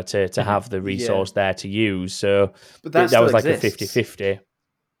power to have the resource there to use. So that was like exists. a 50-50.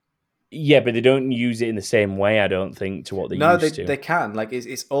 Yeah, but they don't use it in the same way, I don't think, to what they used to. No, they can. Like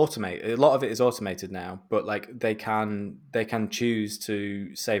it's automated. A lot of it is automated now, but like they can choose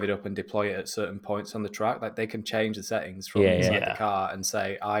to save it up and deploy it at certain points on the track. Like they can change the settings from inside the car and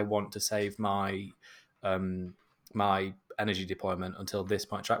say, I want to save my my energy deployment until this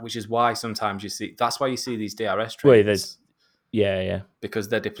point track, which is why sometimes you see. That's why you see these DRS trains. Yeah. Because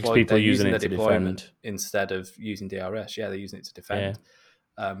they're deployed. People they're using their deployment instead of using DRS. Yeah, they're using it to defend.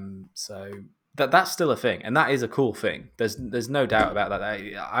 Yeah. So that's still a thing, and that is a cool thing. There's no doubt about that.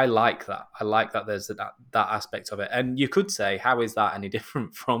 I like that. I like that there's that aspect of it. And you could say, how is that any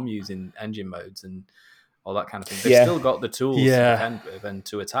different from using engine modes and all that kind of thing? They've still got the tools to defend with and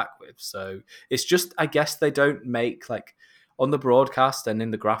to attack with. So it's just, I guess they don't make, like, on the broadcast and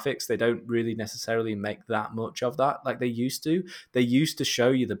in the graphics, they don't really necessarily make that much of that like they used to. They used to show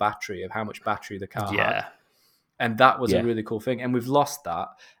you the battery of how much battery the car had. And that was a really cool thing. And we've lost that.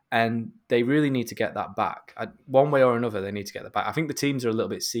 And they really need to get that back. One way or another, they need to get that back. I think the teams are a little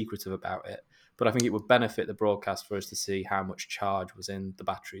bit secretive about it, but I think it would benefit the broadcast for us to see how much charge was in the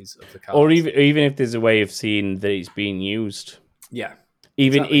batteries of the cars. Or even if there's a way of seeing that it's being used. Yeah.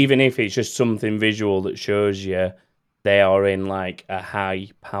 Even if it's just something visual that shows you they are in like a high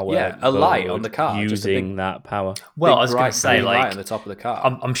power, a light on the car using that power. Well, I was going to say, like, on the top of the car.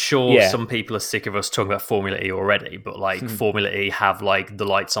 I'm sure some people are sick of us talking about Formula E already, but like Formula E have like the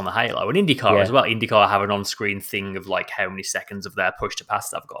lights on the halo, and IndyCar as well. IndyCar have an on-screen thing of like how many seconds of their push to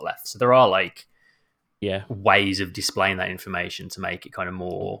pass they've got left. So there are like ways of displaying that information to make it kind of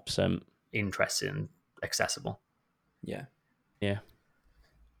more interesting, accessible. Yeah.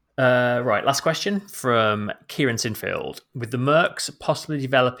 Right, last question from Kieran Sinfield. With the Mercs possibly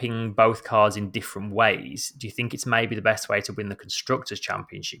developing both cars in different ways, do you think it's maybe the best way to win the Constructors'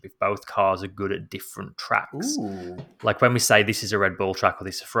 Championship if both cars are good at different tracks? Ooh. Like when we say this is a Red Bull track or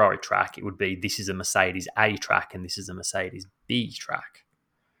this is a Ferrari track, it would be this is a Mercedes A track and this is a Mercedes B track.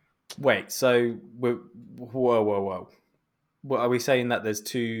 Wait, so whoa. What, are we saying that there's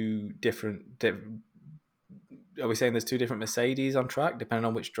two different... Are we saying there's two different Mercedes on track, depending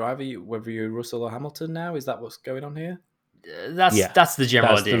on which driver, whether you're Russell or Hamilton now? Is that what's going on here? That's the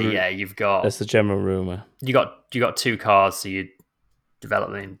general idea. You've got... That's the general rumour. You got two cars, so you develop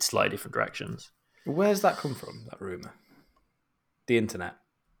them in slightly different directions. Where's that come from, that rumour? The internet,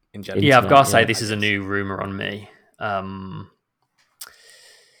 in general? Yeah, I've got to say, this is a new rumour on me. I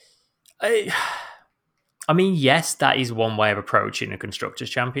mean, yes, that is one way of approaching a Constructors'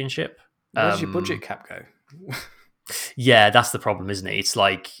 Championship. Where's your budget cap go? Yeah, that's the problem, isn't it? It's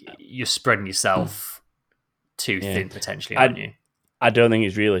like you're spreading yourself too thin, potentially, aren't you? I don't think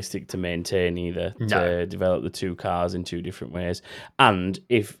it's realistic to maintain either, to develop the two cars in two different ways. And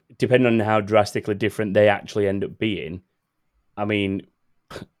if, depending on how drastically different they actually end up being, I mean,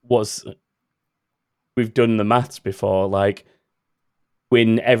 we've done the maths before, like,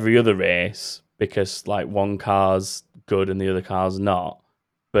 win every other race because, like, one car's good and the other car's not.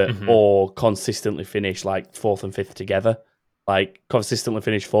 But or consistently finish like fourth and fifth together. Like consistently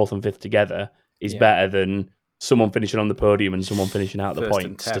finish fourth and fifth together is better than someone finishing on the podium and someone finishing out the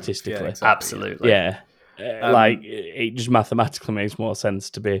point statistically. Yeah, exactly. Absolutely. Yeah. Like it just mathematically makes more sense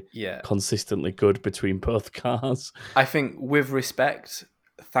to be consistently good between both cars. I think with respect,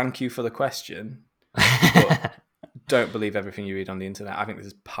 thank you for the question. But don't believe everything you read on the internet. I think this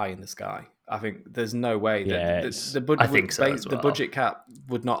is pie in the sky. I think there's no way that the budget, I think so as well. The budget cap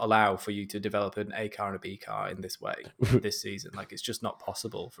would not allow for you to develop an A car and a B car in this way this season. Like it's just not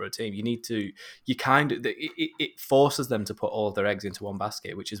possible for a team. You need to, it forces them to put all of their eggs into one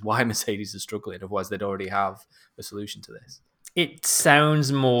basket, which is why Mercedes is struggling. Otherwise, they'd already have a solution to this. It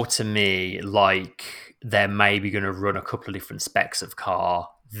sounds more to me like they're maybe going to run a couple of different specs of car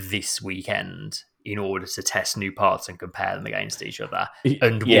this weekend in order to test new parts and compare them against each other,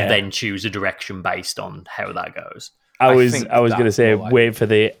 and will then choose a direction based on how that goes. I was going to say, wait for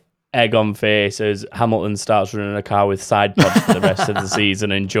the egg on face as Hamilton starts running a car with side pods for the rest of the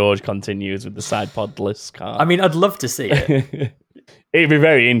season, and George continues with the side podless car. I mean, I'd love to see it. It'd be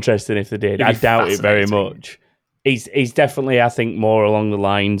very interesting if they did. I doubt it very much. He's definitely, I think, more along the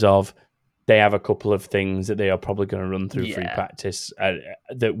lines of they have a couple of things that they are probably going to run through free practice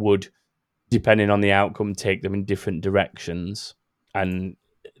that would, depending on the outcome, take them in different directions. And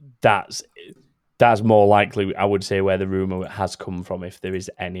that's more likely, I would say, where the rumour has come from, if there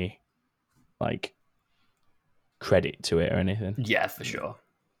is any like credit to it or anything. Yeah, for sure.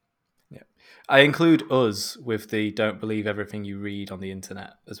 Yeah, I include us with the don't believe everything you read on the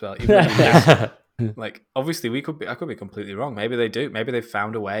internet as well. Even like, obviously, I could be completely wrong. Maybe they do. Maybe they've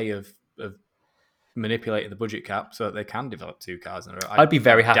found a way of manipulating the budget cap so that they can develop 2 cars in a row. I'd be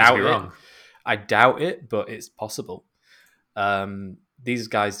very happy to be wrong. I doubt it, but it's possible. These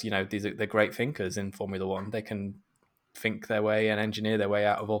guys, they're great thinkers in Formula One. They can think their way and engineer their way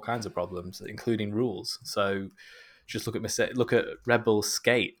out of all kinds of problems, including rules. So just look at Red Bull's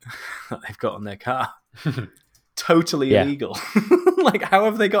skate that they've got on their car. Totally illegal. Like, how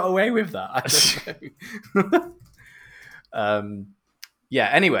have they got away with that? I don't know.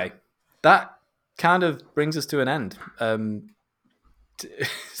 Anyway, that kind of brings us to an end.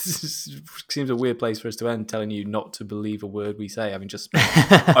 Seems a weird place for us to end, telling you not to believe a word we say, having just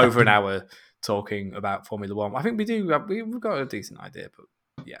spent over an hour talking about Formula One. I think we've got a decent idea, but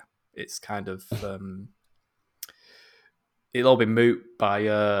yeah, it's kind of it'll all be moot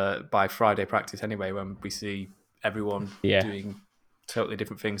by Friday practice anyway, when we see everyone doing totally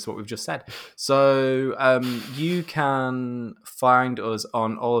different things to what we've just said. So you can find us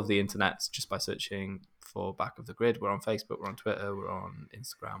on all of the internets just by searching for Back of the Grid. We're on Facebook, we're on Twitter, we're on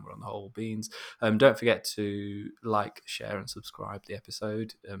Instagram, we're on the whole beans. Don't forget to like, share and subscribe the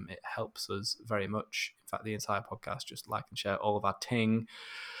episode. It helps us very much. In fact, the entire podcast, just like and share all of our ting.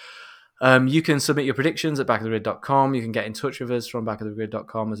 You can submit your predictions at backofthegrid.com. You can get in touch with us from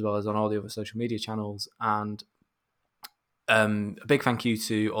backofthegrid.com, as well as on all the other social media channels. And a big thank you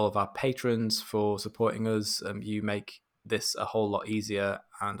to all of our patrons for supporting us. You make this a whole lot easier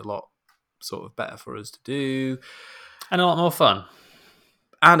and a lot sort of better for us to do, and a lot more fun,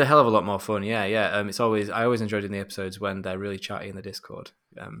 and a hell of a lot more fun. I always enjoyed in the episodes when they're really chatty in the Discord.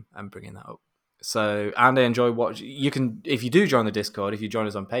 I'm bringing that up. So, and I enjoy you can, if you do join the Discord, if you join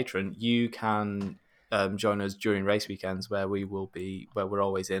us on Patreon, you can join us during race weekends where we're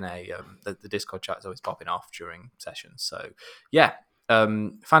always in the Discord chat is always popping off during sessions. So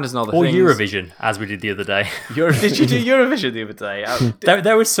find us in all the things. Or Eurovision, as we did the other day. Did you do Eurovision the other day?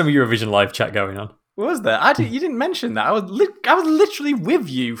 There was some Eurovision live chat going on. Was there? You didn't mention that. I was literally with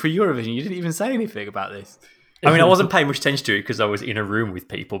you for Eurovision. You didn't even say anything about this. I mean, I wasn't paying much attention to it because I was in a room with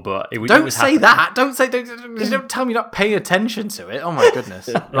people, but Don't say that. Don't tell me you're not paying attention to it. Oh my goodness.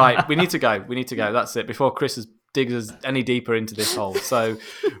 Right, we need to go. That's it, before Chris digs us any deeper into this hole. So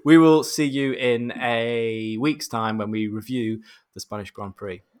we will see you in a week's time when we review the Spanish Grand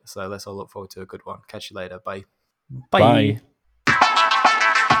Prix. So let's all look forward to a good one. Catch you later. Bye. Bye.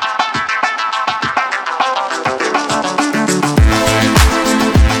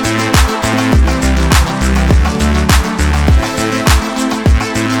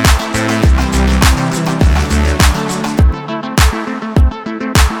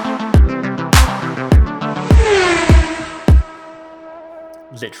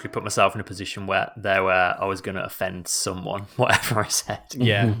 Literally put myself in a position where I was going to offend someone, whatever I said.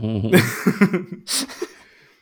 Yeah.